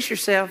better pace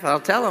yourself. I'll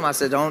tell them. I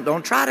said,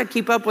 don't try to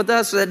keep up with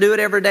us. So they do it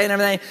every day and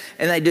everything.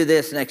 And they do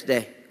this next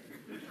day.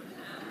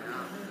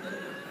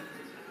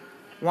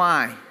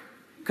 Why?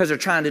 Because they're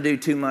trying to do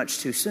too much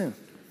too soon.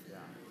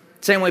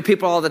 Same way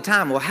people all the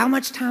time. Well, how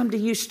much time do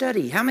you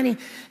study? How many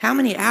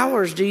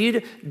hours do you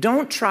do?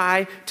 Don't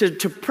try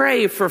to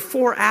pray for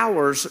 4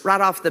 hours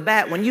right off the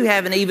bat when you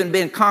haven't even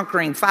been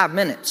conquering 5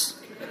 minutes.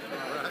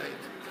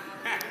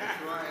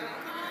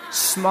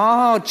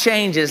 Small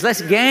changes.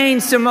 Let's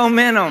gain some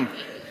momentum.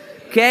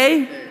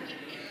 Okay?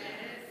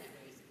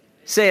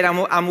 Say it.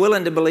 I'm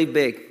willing to believe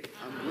big.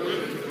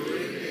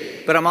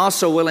 But I'm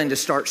also willing to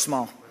start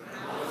small.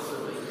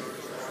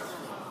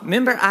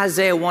 Remember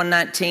Isaiah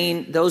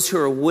 1:19, those who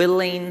are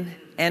willing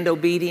and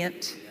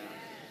obedient,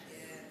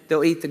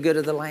 they'll eat the good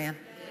of the land.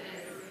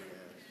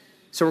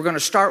 So we're going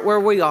to start where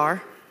we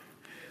are.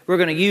 We're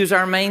going to use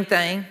our main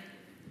thing.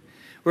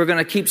 We're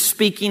going to keep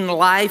speaking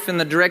life in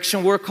the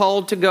direction we're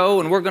called to go,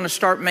 and we're going to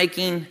start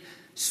making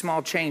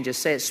small changes.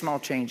 Say it, small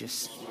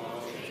changes.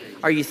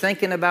 Are you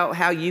thinking about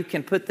how you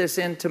can put this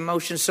into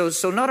motion? So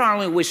not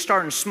only are we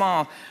starting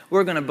small,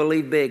 we're going to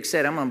believe big.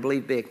 Say it, I'm going to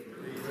believe big.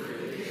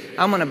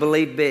 I'm going to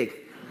believe big.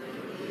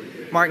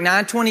 Mark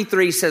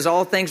 9:23 says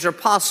all things are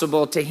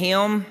possible to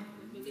him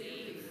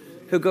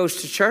who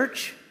goes to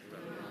church,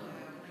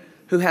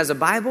 who has a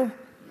Bible,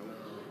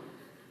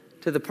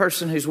 to the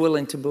person who's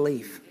willing to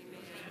believe.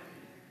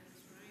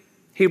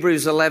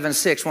 Hebrews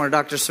 11:6, one of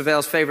Dr.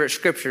 Savell's favorite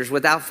scriptures.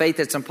 Without faith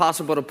it's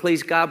impossible to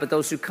please God, but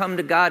those who come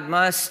to God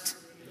must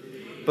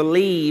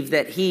believe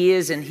that He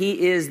is, and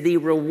He is the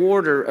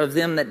rewarder of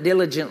them that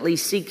diligently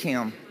seek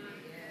Him.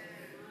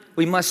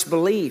 We must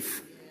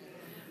believe.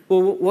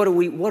 Well, what do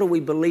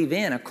we believe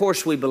in? Of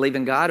course we believe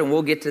in God, and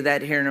we'll get to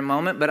that here in a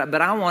moment. But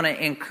I want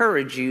to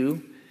encourage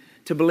you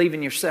to believe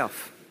in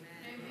yourself.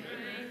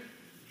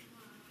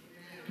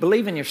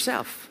 Believe in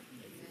yourself.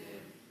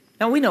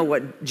 Now we know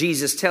what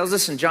Jesus tells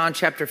us in John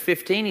chapter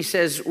 15. He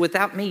says,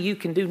 without me you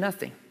can do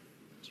nothing.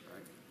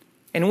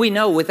 And we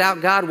know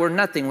without God we're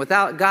nothing.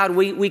 Without God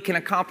we can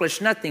accomplish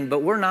nothing,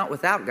 but we're not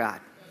without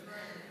God.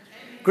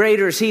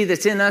 Greater is He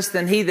that's in us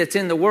than he that's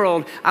in the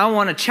world. I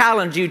want to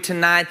challenge you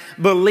tonight.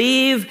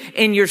 Believe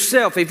in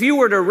yourself. If you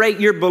were to rate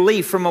your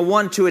belief from a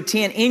 1 to a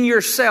 10 in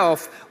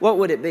yourself, what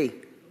would it be?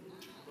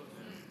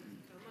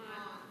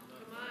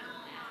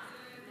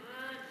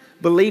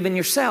 Believe in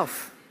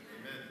yourself.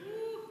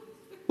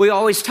 We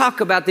always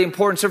talk about the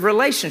importance of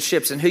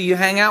relationships and who you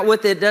hang out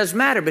with. It does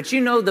matter. But you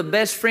know the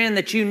best friend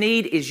that you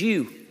need is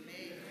you.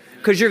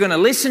 Because you're going to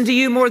listen to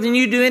you more than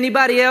you do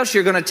anybody else.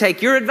 You're going to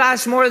take your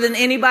advice more than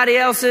anybody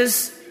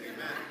else's.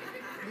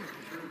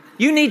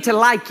 You need to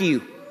like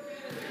you.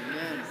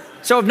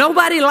 So if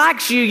nobody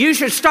likes you, you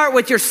should start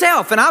with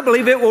yourself. And I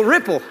believe it will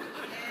ripple.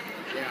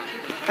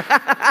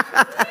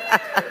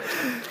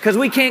 Because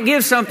we can't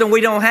give something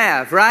we don't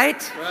have,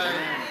 right?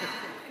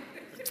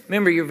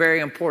 Remember, you're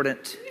very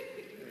important.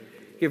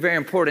 You're very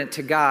important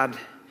to God.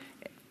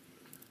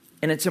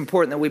 And it's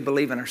important that we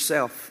believe in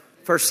ourselves.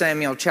 1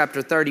 Samuel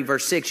chapter 30,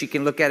 verse 6, you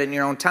can look at it in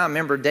your own time.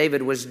 Remember,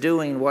 David was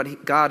doing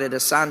what God had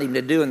assigned him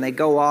to do, and they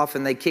go off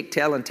and they kick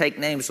tail and take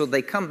names. So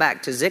they come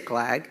back to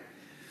Ziklag,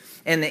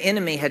 and the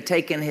enemy had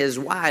taken his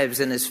wives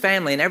and his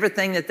family and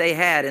everything that they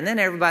had, and then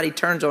everybody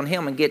turns on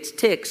him and gets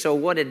ticked. So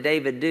what did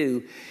David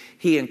do?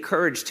 He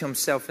encouraged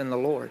himself in the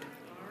Lord.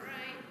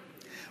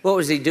 What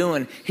was he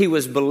doing? He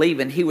was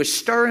believing. He was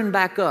stirring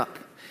back up.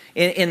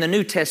 In the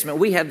New Testament,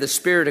 we have the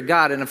Spirit of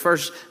God. In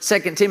the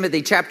 2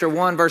 Timothy chapter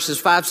 1, verses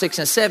 5, 6,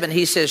 and 7,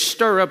 he says,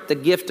 stir up the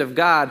gift of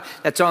God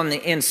that's on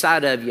the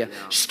inside of you.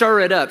 Stir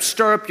it up.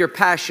 Stir up your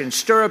passion.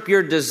 Stir up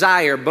your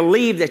desire.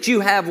 Believe that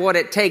you have what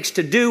it takes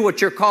to do what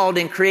you're called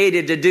and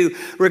created to do,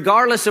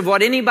 regardless of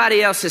what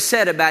anybody else has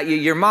said about you,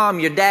 your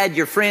mom, your dad,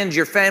 your friends,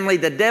 your family,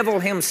 the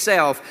devil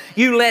himself.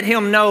 You let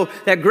him know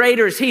that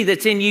greater is He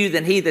that's in you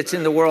than he that's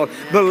in the world.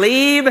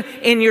 Believe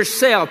in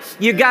yourself.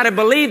 You got to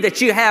believe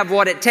that you have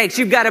what it takes.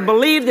 You've got to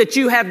believe that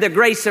you have the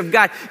grace of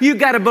God. You've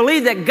got to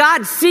believe that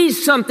God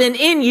sees something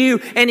in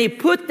you and He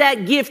put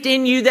that gift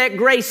in you, that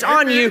grace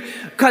on you,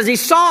 because He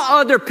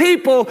saw other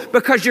people,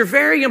 because you're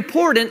very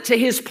important to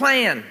His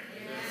plan.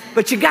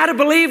 But you got to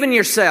believe in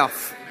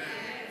yourself.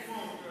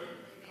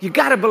 You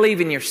got to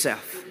believe in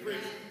yourself.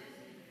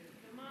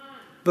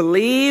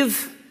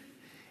 Believe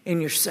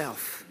in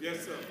yourself.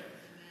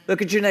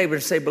 Look at your neighbor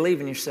and say, believe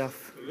in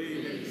yourself.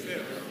 Believe in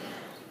yourself.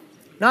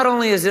 Not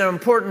only is it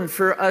important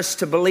for us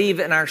to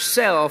believe in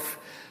ourselves,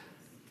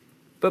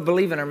 but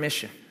believe in our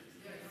mission.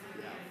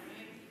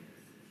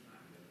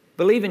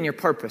 Believe in your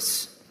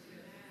purpose.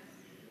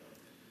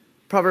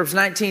 Proverbs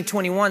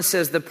 19:21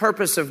 says, the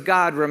purpose of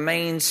God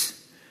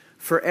remains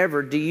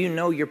forever. Do you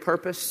know your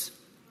purpose?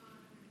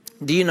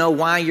 Do you know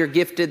why you're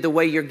gifted the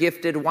way you're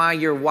gifted? Why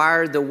you're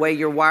wired the way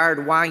you're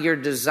wired? Why you're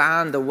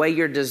designed the way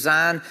you're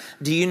designed?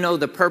 Do you know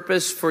the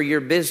purpose for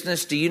your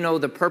business? Do you know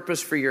the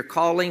purpose for your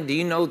calling? Do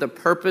you know the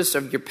purpose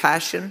of your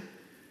passion?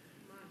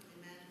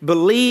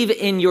 Believe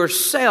in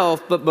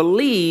yourself, but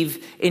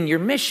believe in your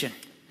mission.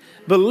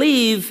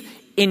 Believe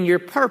in your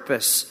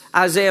purpose.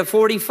 Isaiah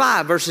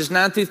 45, verses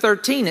 9 through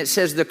 13, it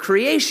says, the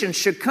creation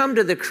should come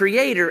to the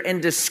Creator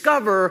and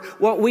discover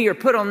what we are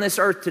put on this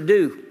earth to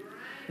do.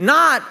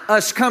 Not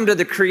us come to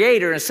the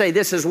Creator and say,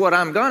 this is what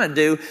I'm going to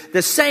do.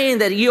 The saying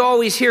that you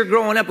always hear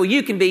growing up, well,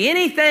 you can be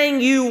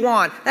anything you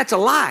want. That's a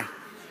lie.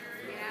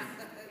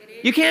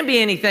 You can't be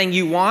anything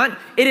you want.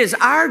 It is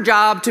our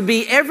job to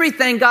be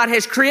everything God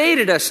has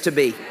created us to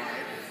be.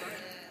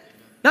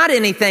 Not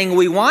anything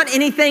we want,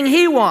 anything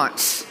He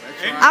wants.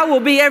 Right. I will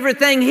be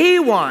everything He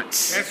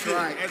wants. That's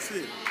right. That's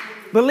it.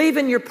 Believe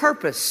in your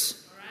purpose.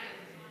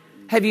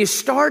 Have you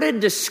started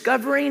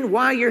discovering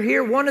why you're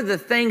here? One of the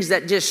things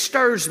that just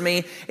stirs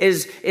me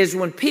is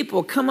when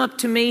people come up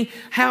to me,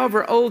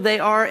 however old they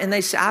are, and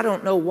they say, I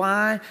don't know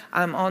why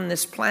I'm on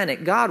this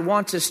planet. God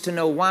wants us to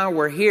know why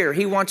we're here.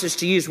 He wants us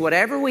to use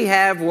whatever we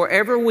have,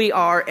 wherever we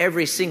are,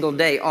 every single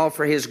day, all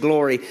for His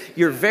glory.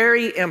 You're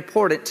very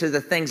important to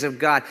the things of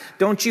God.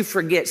 Don't you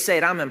forget, say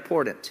it, I'm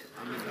important.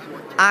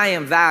 I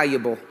am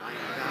valuable.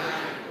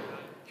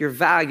 You're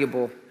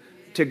valuable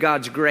to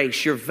God's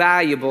grace. You're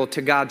valuable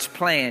to God's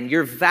plan.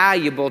 You're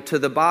valuable to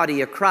the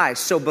body of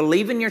Christ. So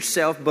believe in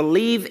yourself.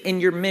 Believe in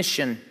your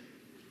mission.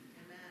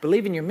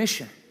 Believe in your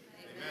mission.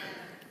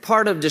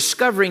 Part of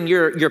discovering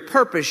your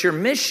purpose, your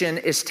mission,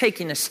 is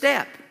taking a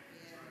step.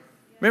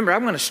 Remember,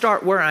 I'm going to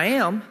start where I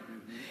am.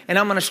 And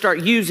I'm going to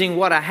start using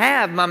what I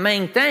have, my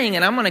main thing,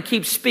 and I'm going to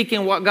keep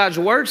speaking what God's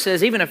Word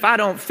says, even if I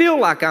don't feel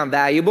like I'm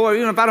valuable, or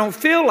even if I don't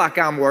feel like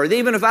I'm worthy,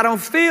 even if I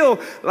don't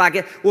feel like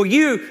it. Well,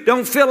 you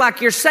don't feel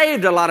like you're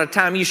saved a lot of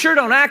time. You sure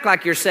don't act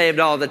like you're saved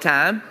all the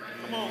time.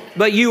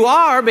 But you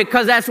are,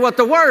 because that's what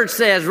the Word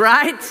says,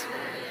 right? That's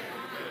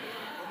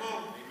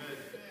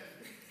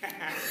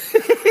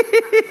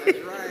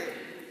right.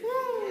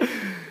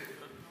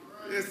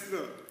 Yes,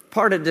 sir.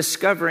 Part of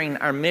discovering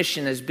our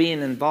mission is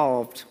being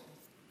involved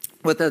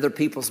with other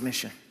people's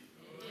mission.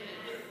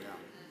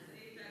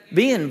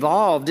 Be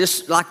involved,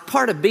 just like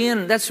part of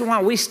being, that's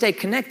why we stay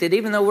connected.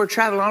 Even though we're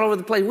traveling all over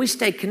the place, we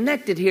stay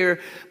connected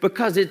here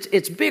because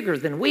it's bigger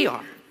than we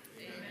are.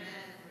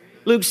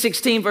 Luke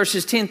 16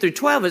 verses 10 through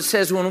 12, it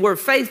says, when we're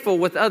faithful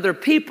with other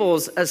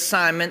people's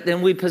assignment,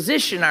 then we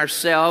position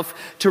ourselves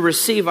to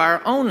receive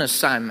our own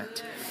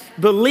assignment.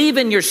 Believe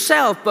in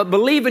yourself, but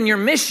believe in your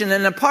mission.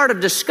 And a part of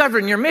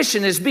discovering your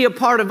mission is be a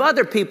part of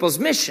other people's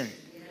mission.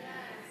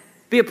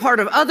 Be a part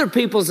of other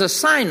people's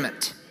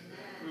assignment.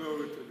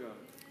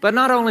 But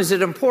not only is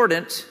it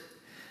important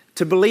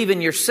to believe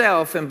in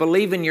yourself and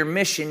believe in your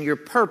mission, your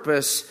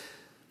purpose,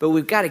 but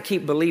we've got to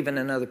keep believing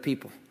in other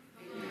people.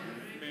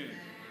 Amen.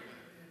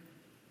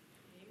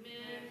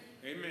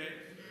 Amen.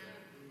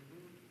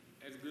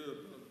 That's good.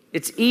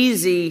 It's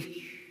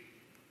easy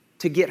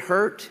to get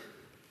hurt.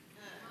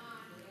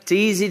 It's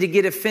easy to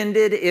get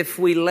offended if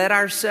we let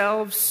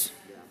ourselves.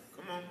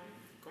 Come on.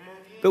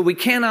 But we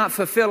cannot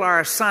fulfill our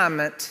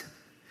assignment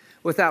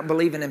without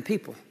believing in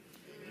people.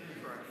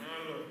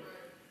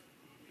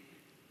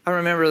 I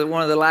remember that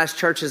one of the last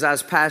churches I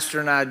was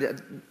pastoring, I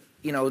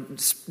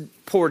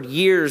poured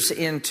years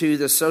into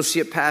the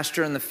associate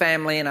pastor and the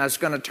family, and I was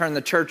going to turn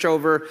the church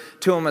over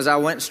to them as I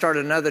went and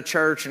started another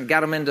church and got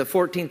them into a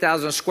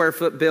 14,000 square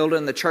foot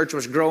building. The church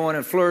was growing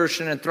and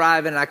flourishing and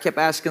thriving, and I kept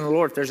asking the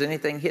Lord, if there's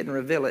anything hidden,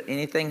 reveal it.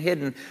 Anything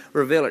hidden,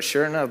 reveal it.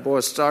 Sure enough, boy,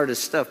 started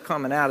stuff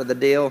coming out of the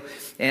deal,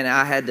 and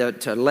I had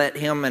to let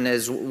him and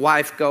his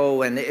wife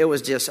go, and it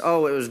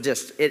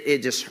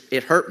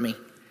hurt me.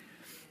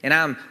 And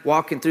I'm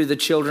walking through the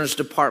children's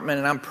department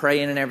and I'm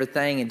praying and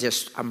everything,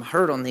 and I'm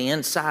hurt on the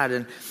inside,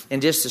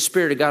 and just the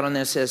Spirit of God on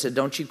there says,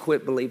 don't you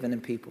quit believing in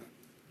people.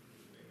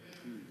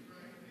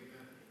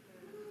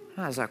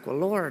 I was like, well,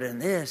 Lord,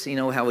 and this, you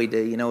know how we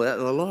do,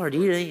 well, Lord,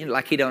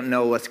 like He don't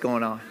know what's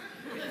going on.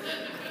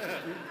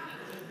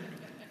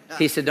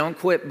 He said, don't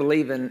quit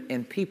believing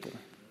in people.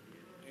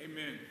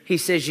 Amen. He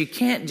says you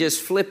can't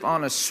just flip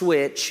on a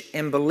switch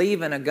and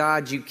believe in a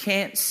God you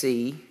can't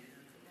see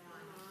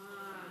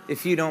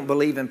if you don't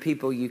believe in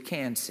people you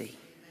can see.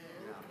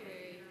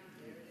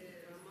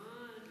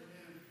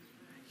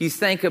 You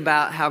think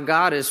about how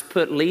God has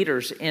put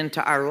leaders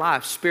into our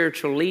life,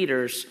 spiritual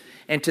leaders,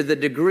 and to the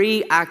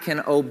degree I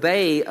can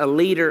obey a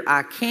leader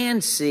I can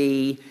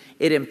see,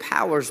 it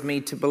empowers me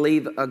to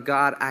believe a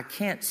God I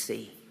can't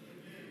see.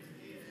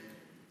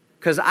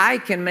 Because I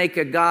can make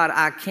a God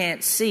I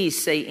can't see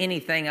say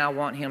anything I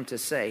want Him to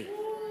say.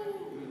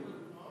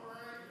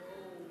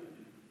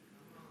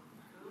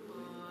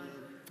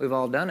 We've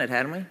all done it,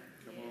 haven't we?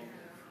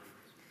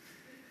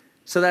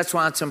 So that's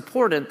why it's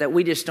important that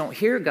we just don't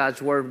hear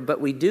God's word, but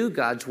we do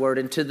God's word.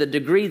 And to the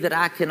degree that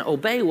I can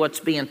obey what's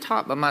being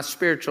taught by my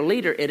spiritual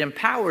leader, it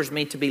empowers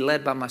me to be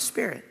led by my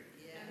Spirit.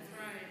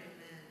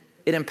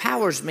 It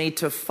empowers me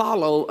to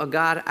follow a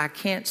God I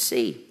can't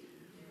see.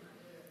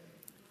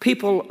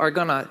 People are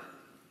going to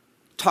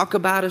talk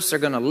about us. They're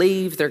going to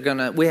leave.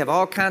 We have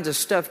all kinds of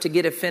stuff to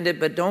get offended,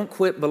 but don't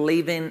quit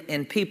believing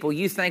in people.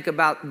 You think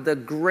about the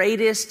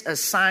greatest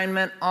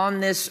assignment on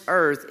this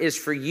earth is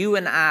for you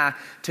and I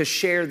to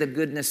share the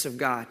goodness of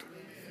God.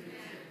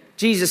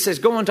 Jesus says,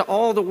 go into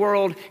all the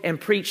world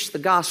and preach the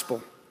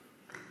gospel.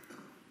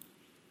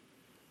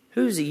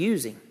 Who's he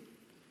using?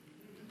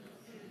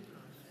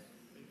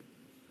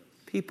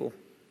 People.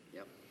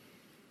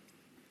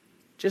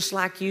 Just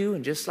like you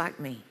and just like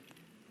me.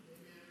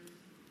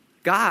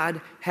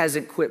 God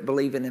hasn't quit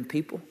believing in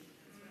people.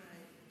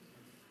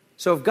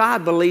 So if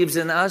God believes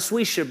in us,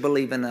 we should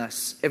believe in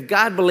us. If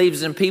God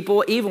believes in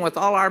people, even with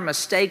all our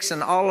mistakes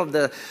and all of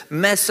the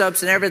mess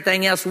ups and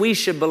everything else, we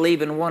should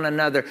believe in one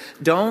another.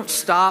 Don't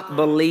stop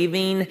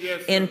believing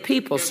in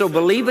people. So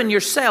believe in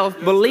yourself,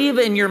 believe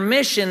in your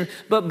mission,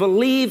 but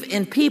believe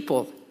in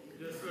people.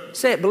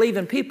 Say it, believe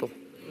in people.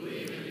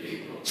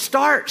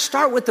 Start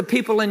with the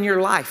people in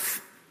your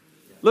life.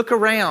 Look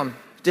around.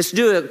 Just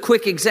do a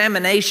quick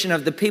examination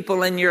of the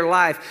people in your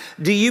life.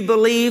 Do you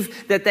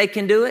believe that they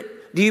can do it?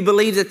 Do you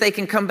believe that they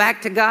can come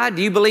back to God?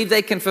 Do you believe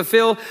they can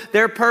fulfill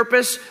their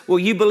purpose? Well,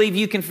 you believe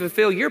you can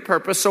fulfill your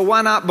purpose, so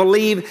why not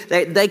believe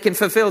that they can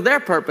fulfill their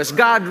purpose?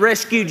 God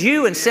rescued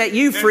you and set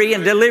you free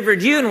and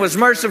delivered you and was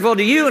merciful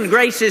to you and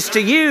gracious to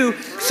you.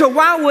 So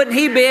why wouldn't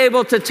He be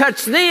able to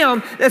touch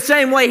them the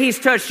same way He's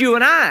touched you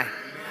and I?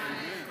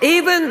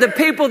 Even the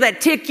people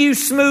that tick you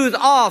smooth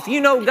off,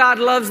 you know God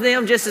loves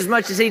them just as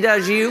much as He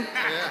does you.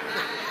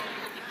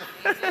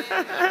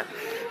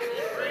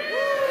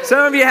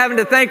 Some of you having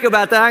to think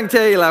about that. I can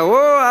tell you like,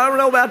 whoa, I don't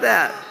know about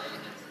that.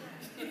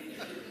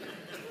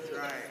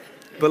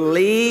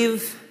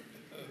 Believe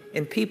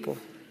in people.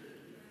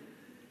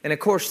 And of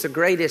course, the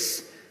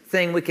greatest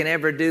thing we can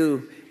ever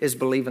do is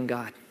believe in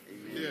God.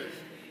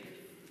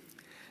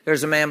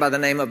 There's a man by the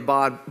name of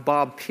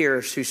Bob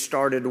Pierce who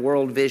started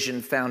World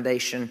Vision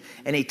Foundation,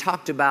 and he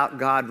talked about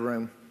God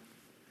Room.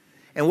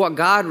 And what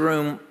God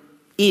Room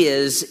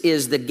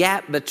is the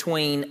gap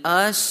between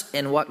us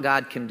and what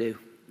God can do.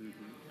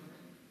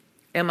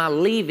 Am I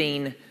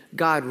leaving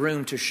God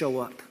room to show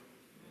up?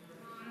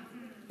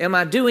 Am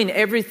I doing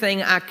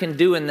everything I can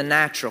do in the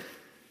natural,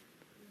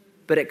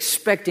 but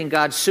expecting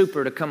God's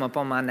super to come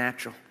upon my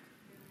natural?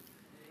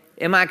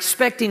 Am I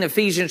expecting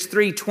Ephesians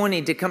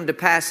 3:20 to come to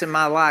pass in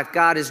my life?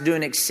 God is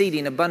doing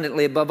exceeding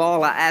abundantly above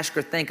all I ask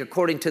or think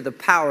according to the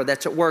power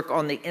that's at work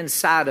on the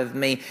inside of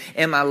me.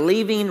 Am I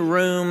leaving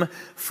room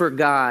for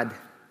God?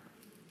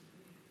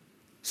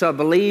 So I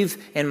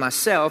believe in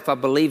myself. I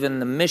believe in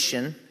the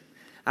mission.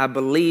 I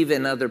believe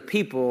in other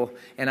people.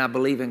 And I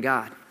believe in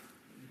God.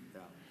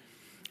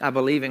 I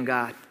believe in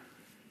God.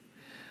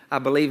 I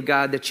believe,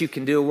 God, that you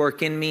can do a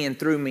work in me and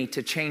through me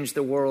to change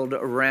the world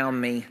around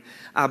me.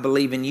 I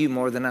believe in you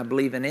more than I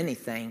believe in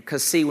anything.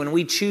 Because, see, when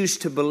we choose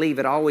to believe,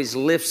 it always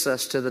lifts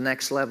us to the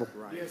next level.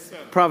 Right. Yes,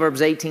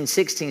 Proverbs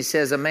 18:16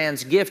 says, a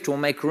man's gift will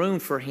make room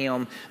for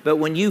him. But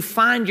when you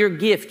find your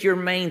gift, your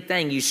main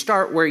thing, you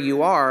start where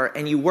you are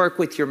and you work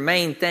with your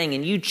main thing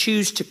and you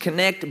choose to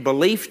connect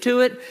belief to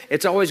it,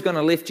 it's always going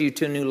to lift you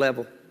to a new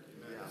level.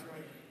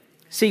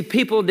 See,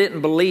 people didn't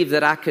believe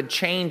that I could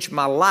change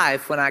my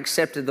life when I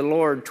accepted the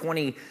Lord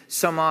 20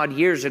 some odd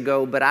years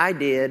ago, but I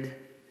did,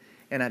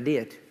 and I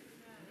did.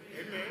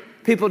 Amen.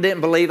 People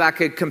didn't believe I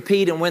could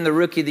compete and win the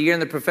Rookie of the Year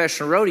in the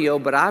professional rodeo,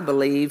 but I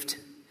believed,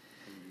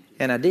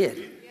 and I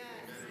did.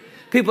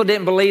 People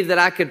didn't believe that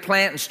I could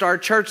plant and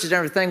start churches and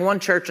everything. One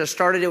church I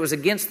started, it was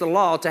against the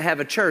law to have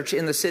a church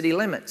in the city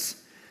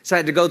limits. So I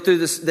had to go through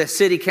the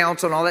city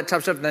council and all that type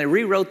of stuff, and they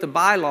rewrote the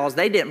bylaws.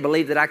 They didn't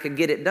believe that I could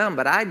get it done,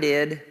 but I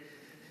did.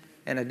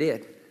 And I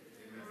did.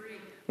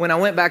 When I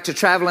went back to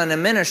traveling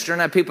and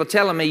ministering, I had people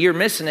telling me, you're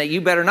missing it. You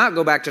better not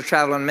go back to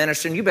traveling and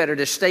ministering. You better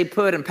just stay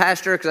put and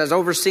pastor, because I was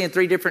overseeing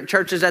 3 different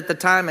churches at the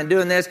time and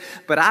doing this.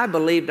 But I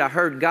believed I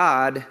heard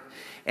God,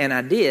 and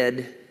I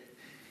did,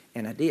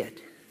 and I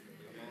did.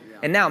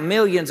 And now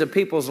millions of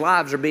people's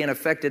lives are being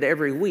affected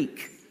every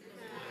week.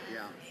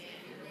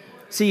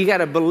 See, you got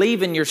to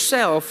believe in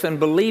yourself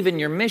and believe in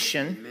your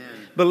mission,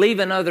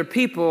 believe in other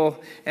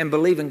people, and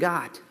believe in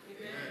God.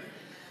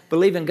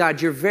 Believe in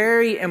God. You're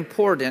very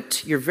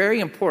important. You're very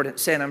important.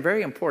 Saying, I'm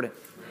very important.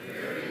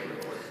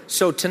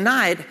 So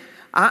tonight,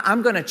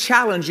 I'm going to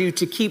challenge you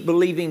to keep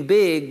believing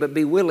big, but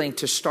be willing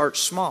to start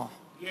small.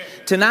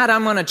 Tonight,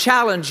 I'm going to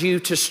challenge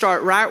you to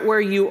start right where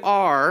you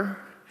are.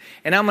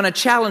 And I'm going to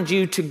challenge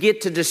you to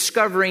get to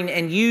discovering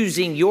and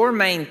using your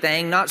main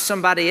thing, not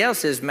somebody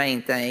else's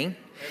main thing.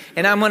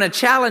 And I'm going to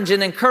challenge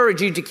and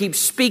encourage you to keep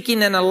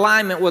speaking in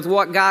alignment with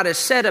what God has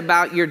said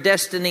about your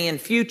destiny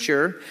and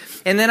future.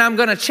 And then I'm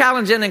going to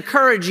challenge and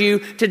encourage you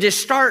to just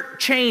start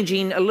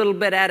changing a little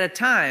bit at a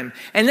time.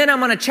 And then I'm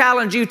going to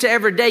challenge you to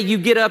every day you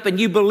get up and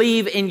you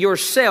believe in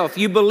yourself.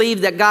 You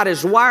believe that God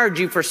has wired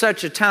you for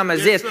such a time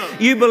as this.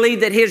 You believe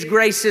that His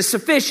grace is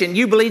sufficient.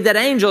 You believe that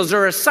angels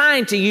are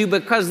assigned to you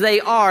because they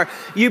are.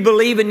 You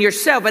believe in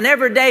yourself. And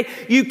every day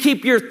you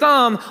keep your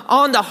thumb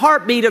on the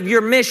heartbeat of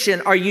your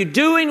mission. Are you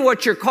doing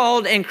what you're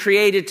called and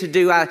created to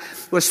do? I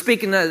was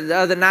speaking the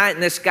other night,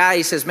 and this guy,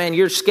 he says, man,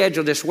 your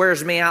schedule just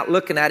wears me out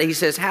looking at it. He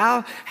says,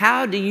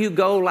 how do you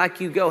go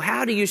like you go?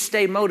 How do you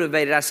stay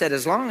motivated? I said,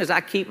 as long as I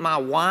keep my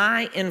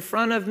why in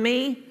front of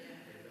me,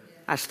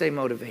 I stay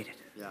motivated.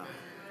 Yeah.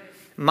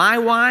 My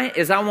why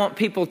is I want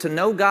people to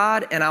know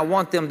God, and I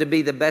want them to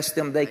be the best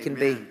them they can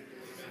be.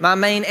 my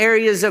main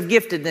areas of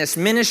giftedness: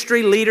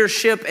 ministry,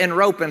 leadership, and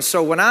roping.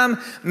 So when I'm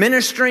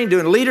ministering,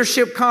 doing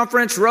leadership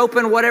conference,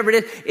 roping, whatever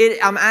it is,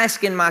 I'm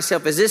asking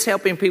myself, is this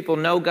helping people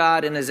know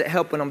God, and is it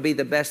helping them be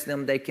the best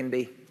them they can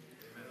be?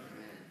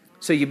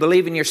 So you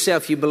believe in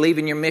yourself, you believe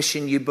in your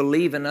mission, you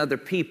believe in other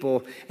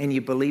people, and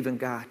you believe in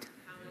God.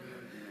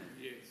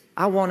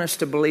 I want us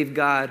to believe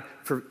God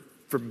for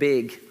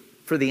big,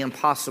 for the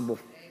impossible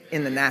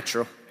in the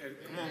natural.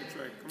 Come on,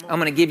 Trey. Come on. I'm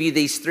going to give you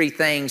these three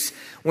things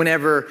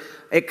whenever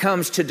it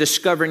comes to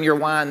discovering your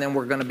why, and then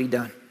we're going to be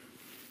done.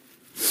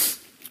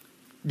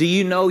 Do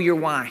you know your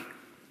why?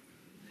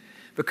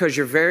 Because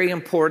you're very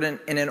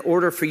important, and in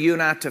order for you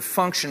and I to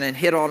function and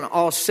hit on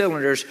all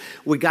cylinders,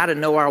 we got to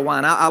know our why.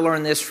 And I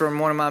learned this from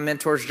one of my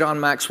mentors, John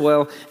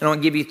Maxwell, and I'm going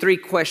to give you three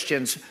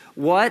questions.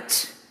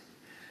 What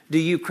do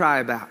you cry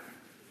about?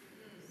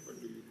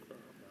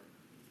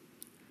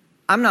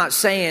 I'm not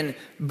saying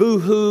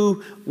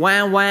boo-hoo,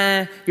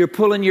 wah-wah, you're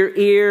pulling your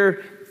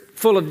ear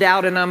full of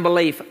doubt and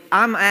unbelief.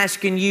 I'm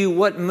asking you,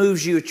 what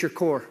moves you at your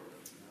core?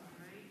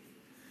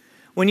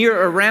 When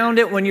you're around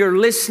it, when you're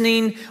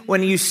listening,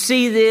 when you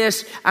see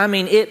this,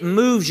 it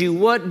moves you.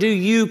 What do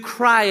you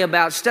cry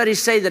about?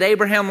 Studies say that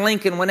Abraham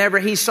Lincoln, whenever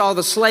he saw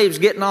the slaves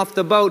getting off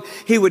the boat,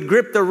 he would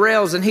grip the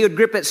rails, and he would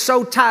grip it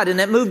so tight, and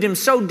it moved him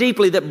so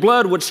deeply that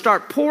blood would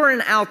start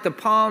pouring out the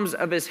palms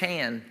of his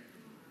hand.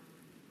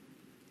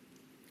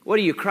 What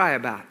do you cry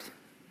about?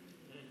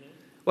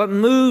 What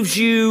moves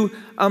you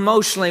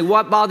emotionally?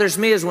 What bothers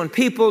me is when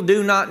people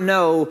do not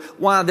know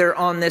why they're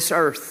on this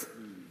earth.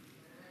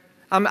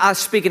 I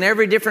speak in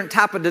every different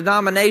type of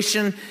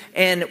denomination,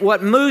 and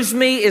what moves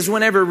me is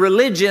whenever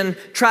religion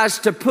tries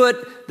to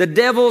put the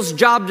devil's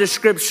job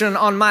description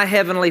on my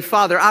heavenly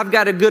Father. I've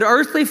got a good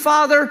earthly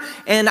father,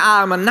 and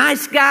I'm a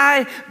nice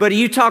guy, but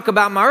you talk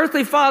about my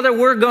earthly father,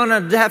 we're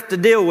going to have to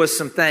deal with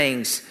some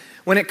things.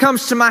 When it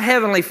comes to my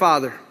heavenly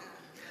Father,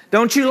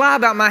 don't you lie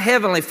about my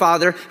heavenly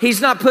Father.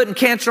 He's not putting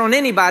cancer on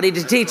anybody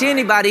to teach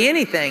anybody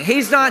anything.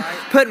 He's not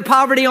putting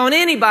poverty on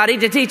anybody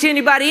to teach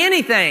anybody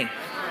anything.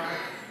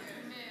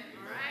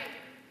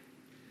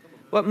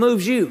 What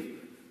moves you?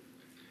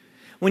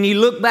 When you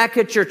look back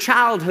at your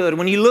childhood,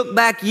 when you look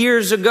back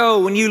years ago,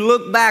 when you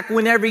look back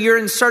whenever you're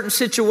in certain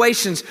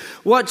situations,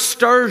 what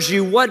stirs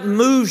you? What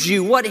moves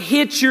you? What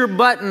hits your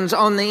buttons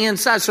on the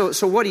inside?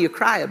 So what do you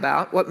cry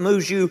about? What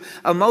moves you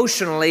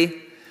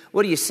emotionally?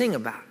 What do you sing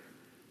about?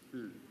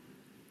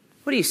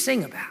 What do you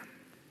sing about?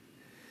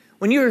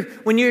 When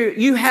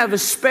you have a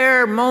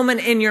spare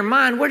moment in your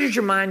mind, where does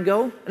your mind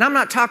go? And I'm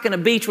not talking a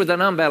beach with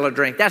an umbrella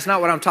drink. That's not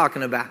what I'm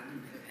talking about.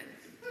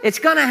 It's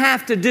going to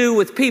have to do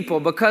with people,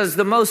 because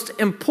the most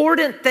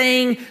important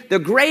thing, the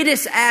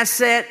greatest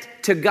asset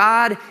to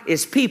God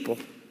is people.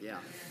 Yeah.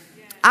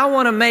 I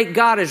want to make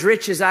God as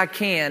rich as I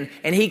can,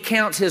 and He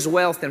counts His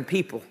wealth in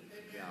people.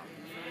 Yeah.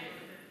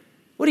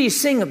 What do you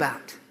sing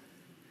about?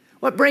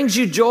 What brings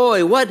you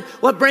joy?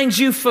 What brings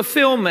you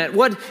fulfillment?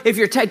 What, if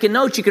you're taking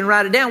notes, you can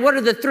write it down. What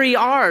are the 3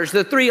 R's?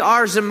 The 3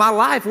 R's in my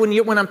life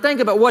when I'm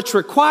thinking about what's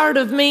required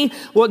of me,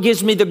 what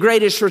gives me the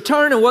greatest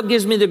return, and what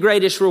gives me the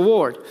greatest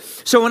reward.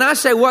 So when I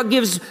say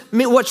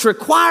what's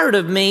required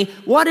of me,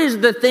 what is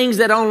the things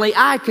that only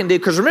I can do?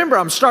 Because remember,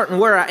 I'm starting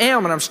where I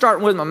am, and I'm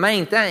starting with my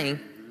main thing.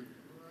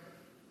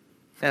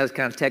 That was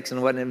kind of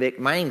Texan, wasn't it, Vic?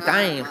 Main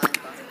thing.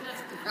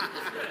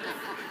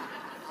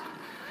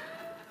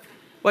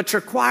 What's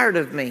required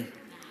of me?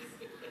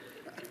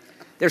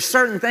 There's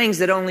certain things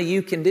that only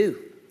you can do.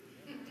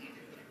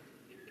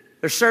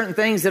 There's certain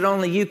things that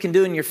only you can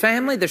do in your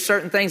family. There's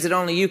certain things that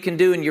only you can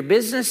do in your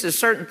business. There's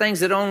certain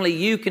things that only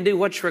you can do.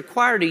 What's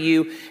required of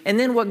you, and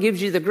then what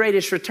gives you the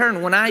greatest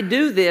return. When I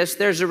do this,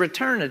 there's a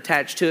return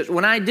attached to it.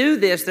 When I do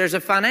this, there's a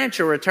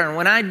financial return.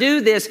 When I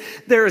do this,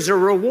 there is a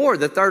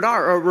reward. The 3rd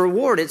R, a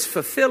reward. It's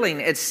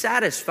fulfilling. It's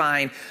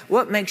satisfying.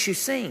 What makes you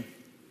sing?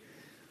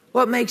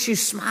 What makes you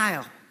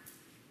smile?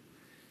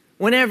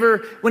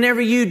 Whenever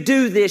you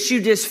do this,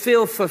 you just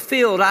feel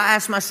fulfilled. I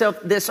ask myself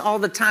this all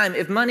the time.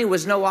 If money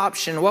was no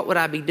option, what would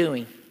I be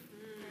doing?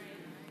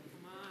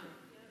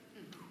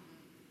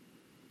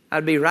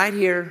 I'd be right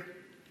here,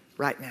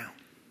 right now.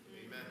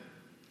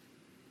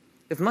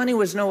 If money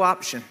was no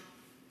option,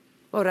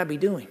 what would I be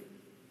doing?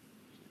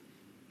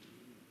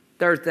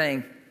 3rd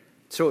thing.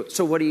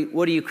 So what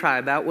do you cry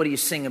about? What do you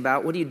sing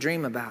about? What do you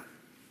dream about?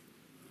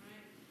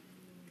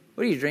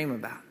 What do you dream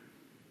about?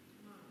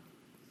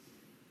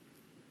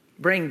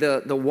 Bring the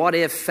what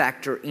if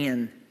factor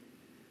in.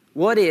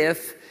 What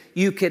if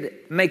you could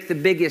make the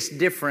biggest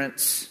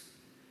difference?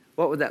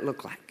 What would that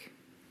look like?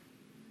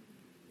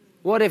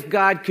 What if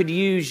God could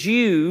use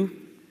you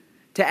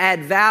to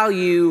add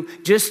value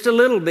just a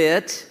little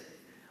bit?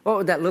 What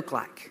would that look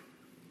like?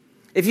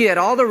 If you had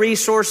all the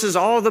resources,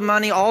 all the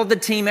money, all the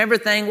team,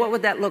 everything, what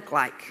would that look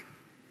like?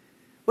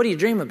 What do you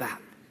dream about?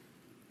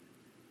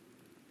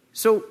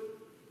 So,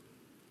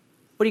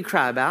 what do you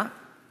cry about?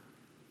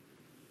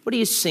 What do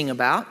you sing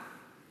about?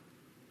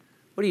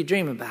 What do you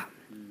dream about?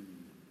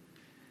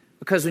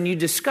 Because when you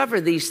discover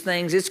these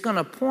things, it's going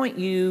to point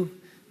you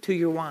to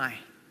your why.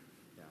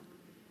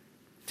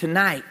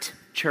 Tonight,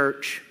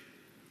 church,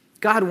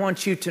 God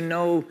wants you to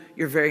know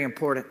you're very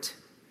important.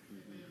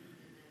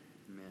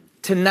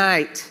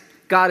 Tonight,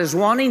 God is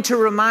wanting to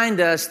remind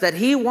us that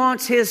He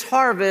wants His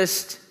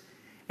harvest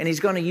and He's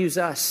going to use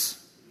us.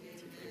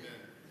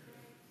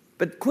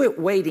 But quit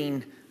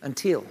waiting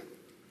until.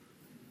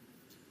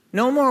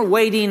 No more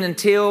waiting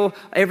until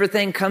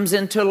everything comes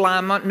into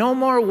alignment. No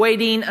more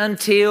waiting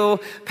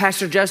until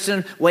Pastor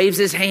Justin waves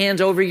his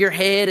hands over your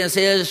head and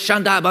says,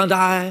 Shandai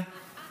Bandai.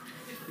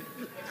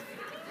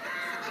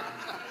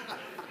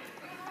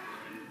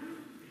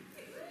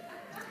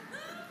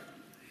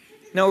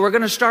 No, we're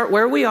going to start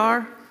where we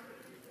are.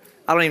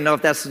 I don't even know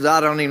if that's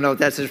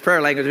his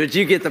prayer language, but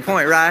you get the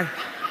point, right?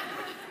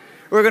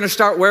 We're going to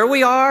start where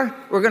we are.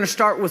 We're going to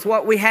start with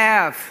what we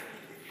have.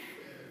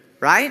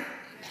 Right?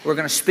 We're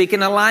going to speak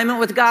in alignment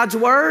with God's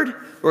word.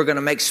 We're going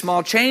to make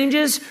small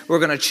changes. We're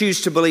going to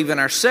choose to believe in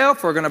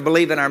ourselves. We're going to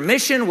believe in our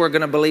mission. We're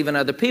going to believe in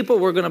other people.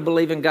 We're going to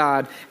believe in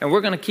God. And we're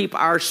going to keep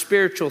our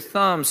spiritual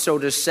thumb, so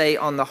to say,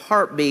 on the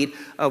heartbeat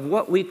of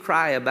what we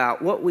cry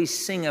about, what we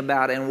sing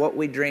about, and what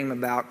we dream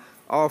about,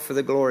 all for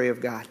the glory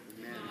of God.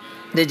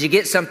 Did you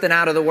get something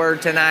out of the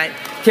word tonight?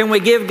 Can we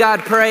give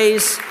God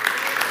praise?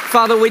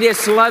 Father, we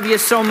just love you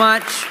so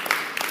much.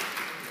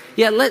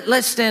 Yeah,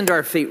 let's stand to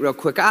our feet real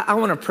quick. I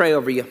want to pray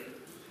over you.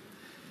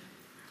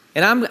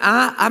 And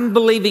I'm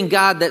believing,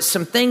 God, that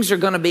some things are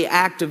going to be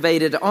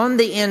activated on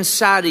the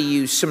inside of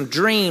you, some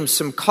dreams,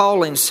 some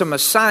calling, some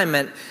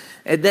assignment,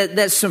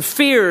 that some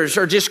fears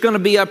are just going to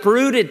be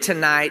uprooted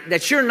tonight,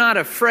 that you're not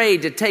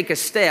afraid to take a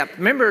step.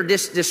 Remember,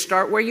 just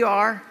start where you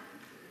are.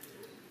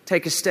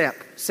 Take a step.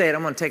 Say it,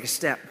 I'm going to take a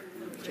step.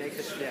 Take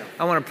a step.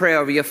 I want to pray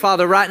over you.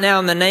 Father, right now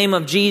in the name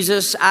of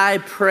Jesus, I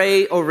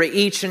pray over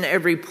each and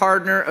every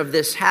partner of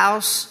this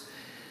house.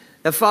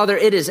 That, Father,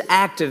 it is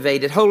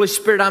activated. Holy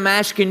Spirit, I'm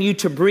asking you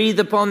to breathe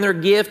upon their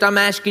gift. I'm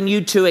asking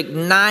you to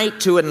ignite,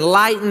 to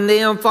enlighten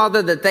them,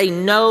 Father, that they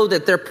know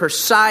that they're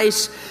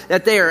precise,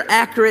 that they are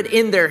accurate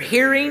in their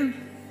hearing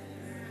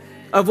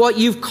of what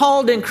you've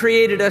called and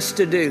created us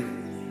to do.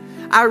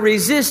 I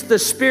resist the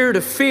spirit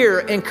of fear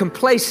and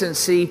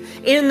complacency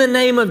in the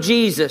name of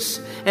Jesus.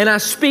 And I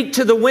speak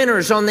to the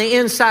winners on the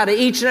inside of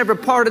each and every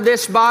part of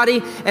this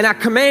body. And I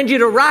command you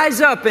to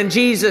rise up in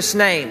Jesus'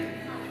 name.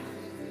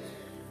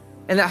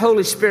 And that,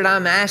 Holy Spirit,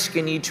 I'm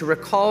asking you to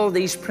recall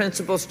these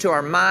principles to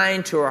our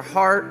mind, to our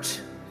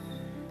heart.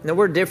 And that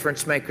we're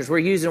difference makers. We're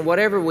using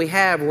whatever we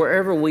have,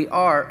 wherever we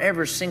are,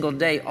 every single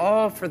day,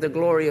 all for the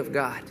glory of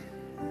God.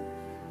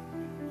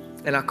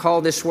 And I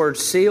call this word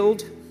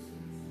sealed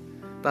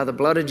by the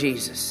blood of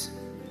Jesus.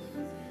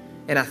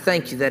 And I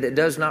thank you that it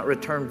does not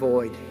return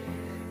void.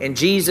 In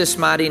Jesus'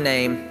 mighty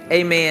name,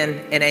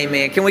 amen and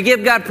amen. Can we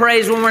give God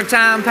praise one more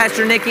time,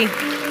 Pastor Nikki?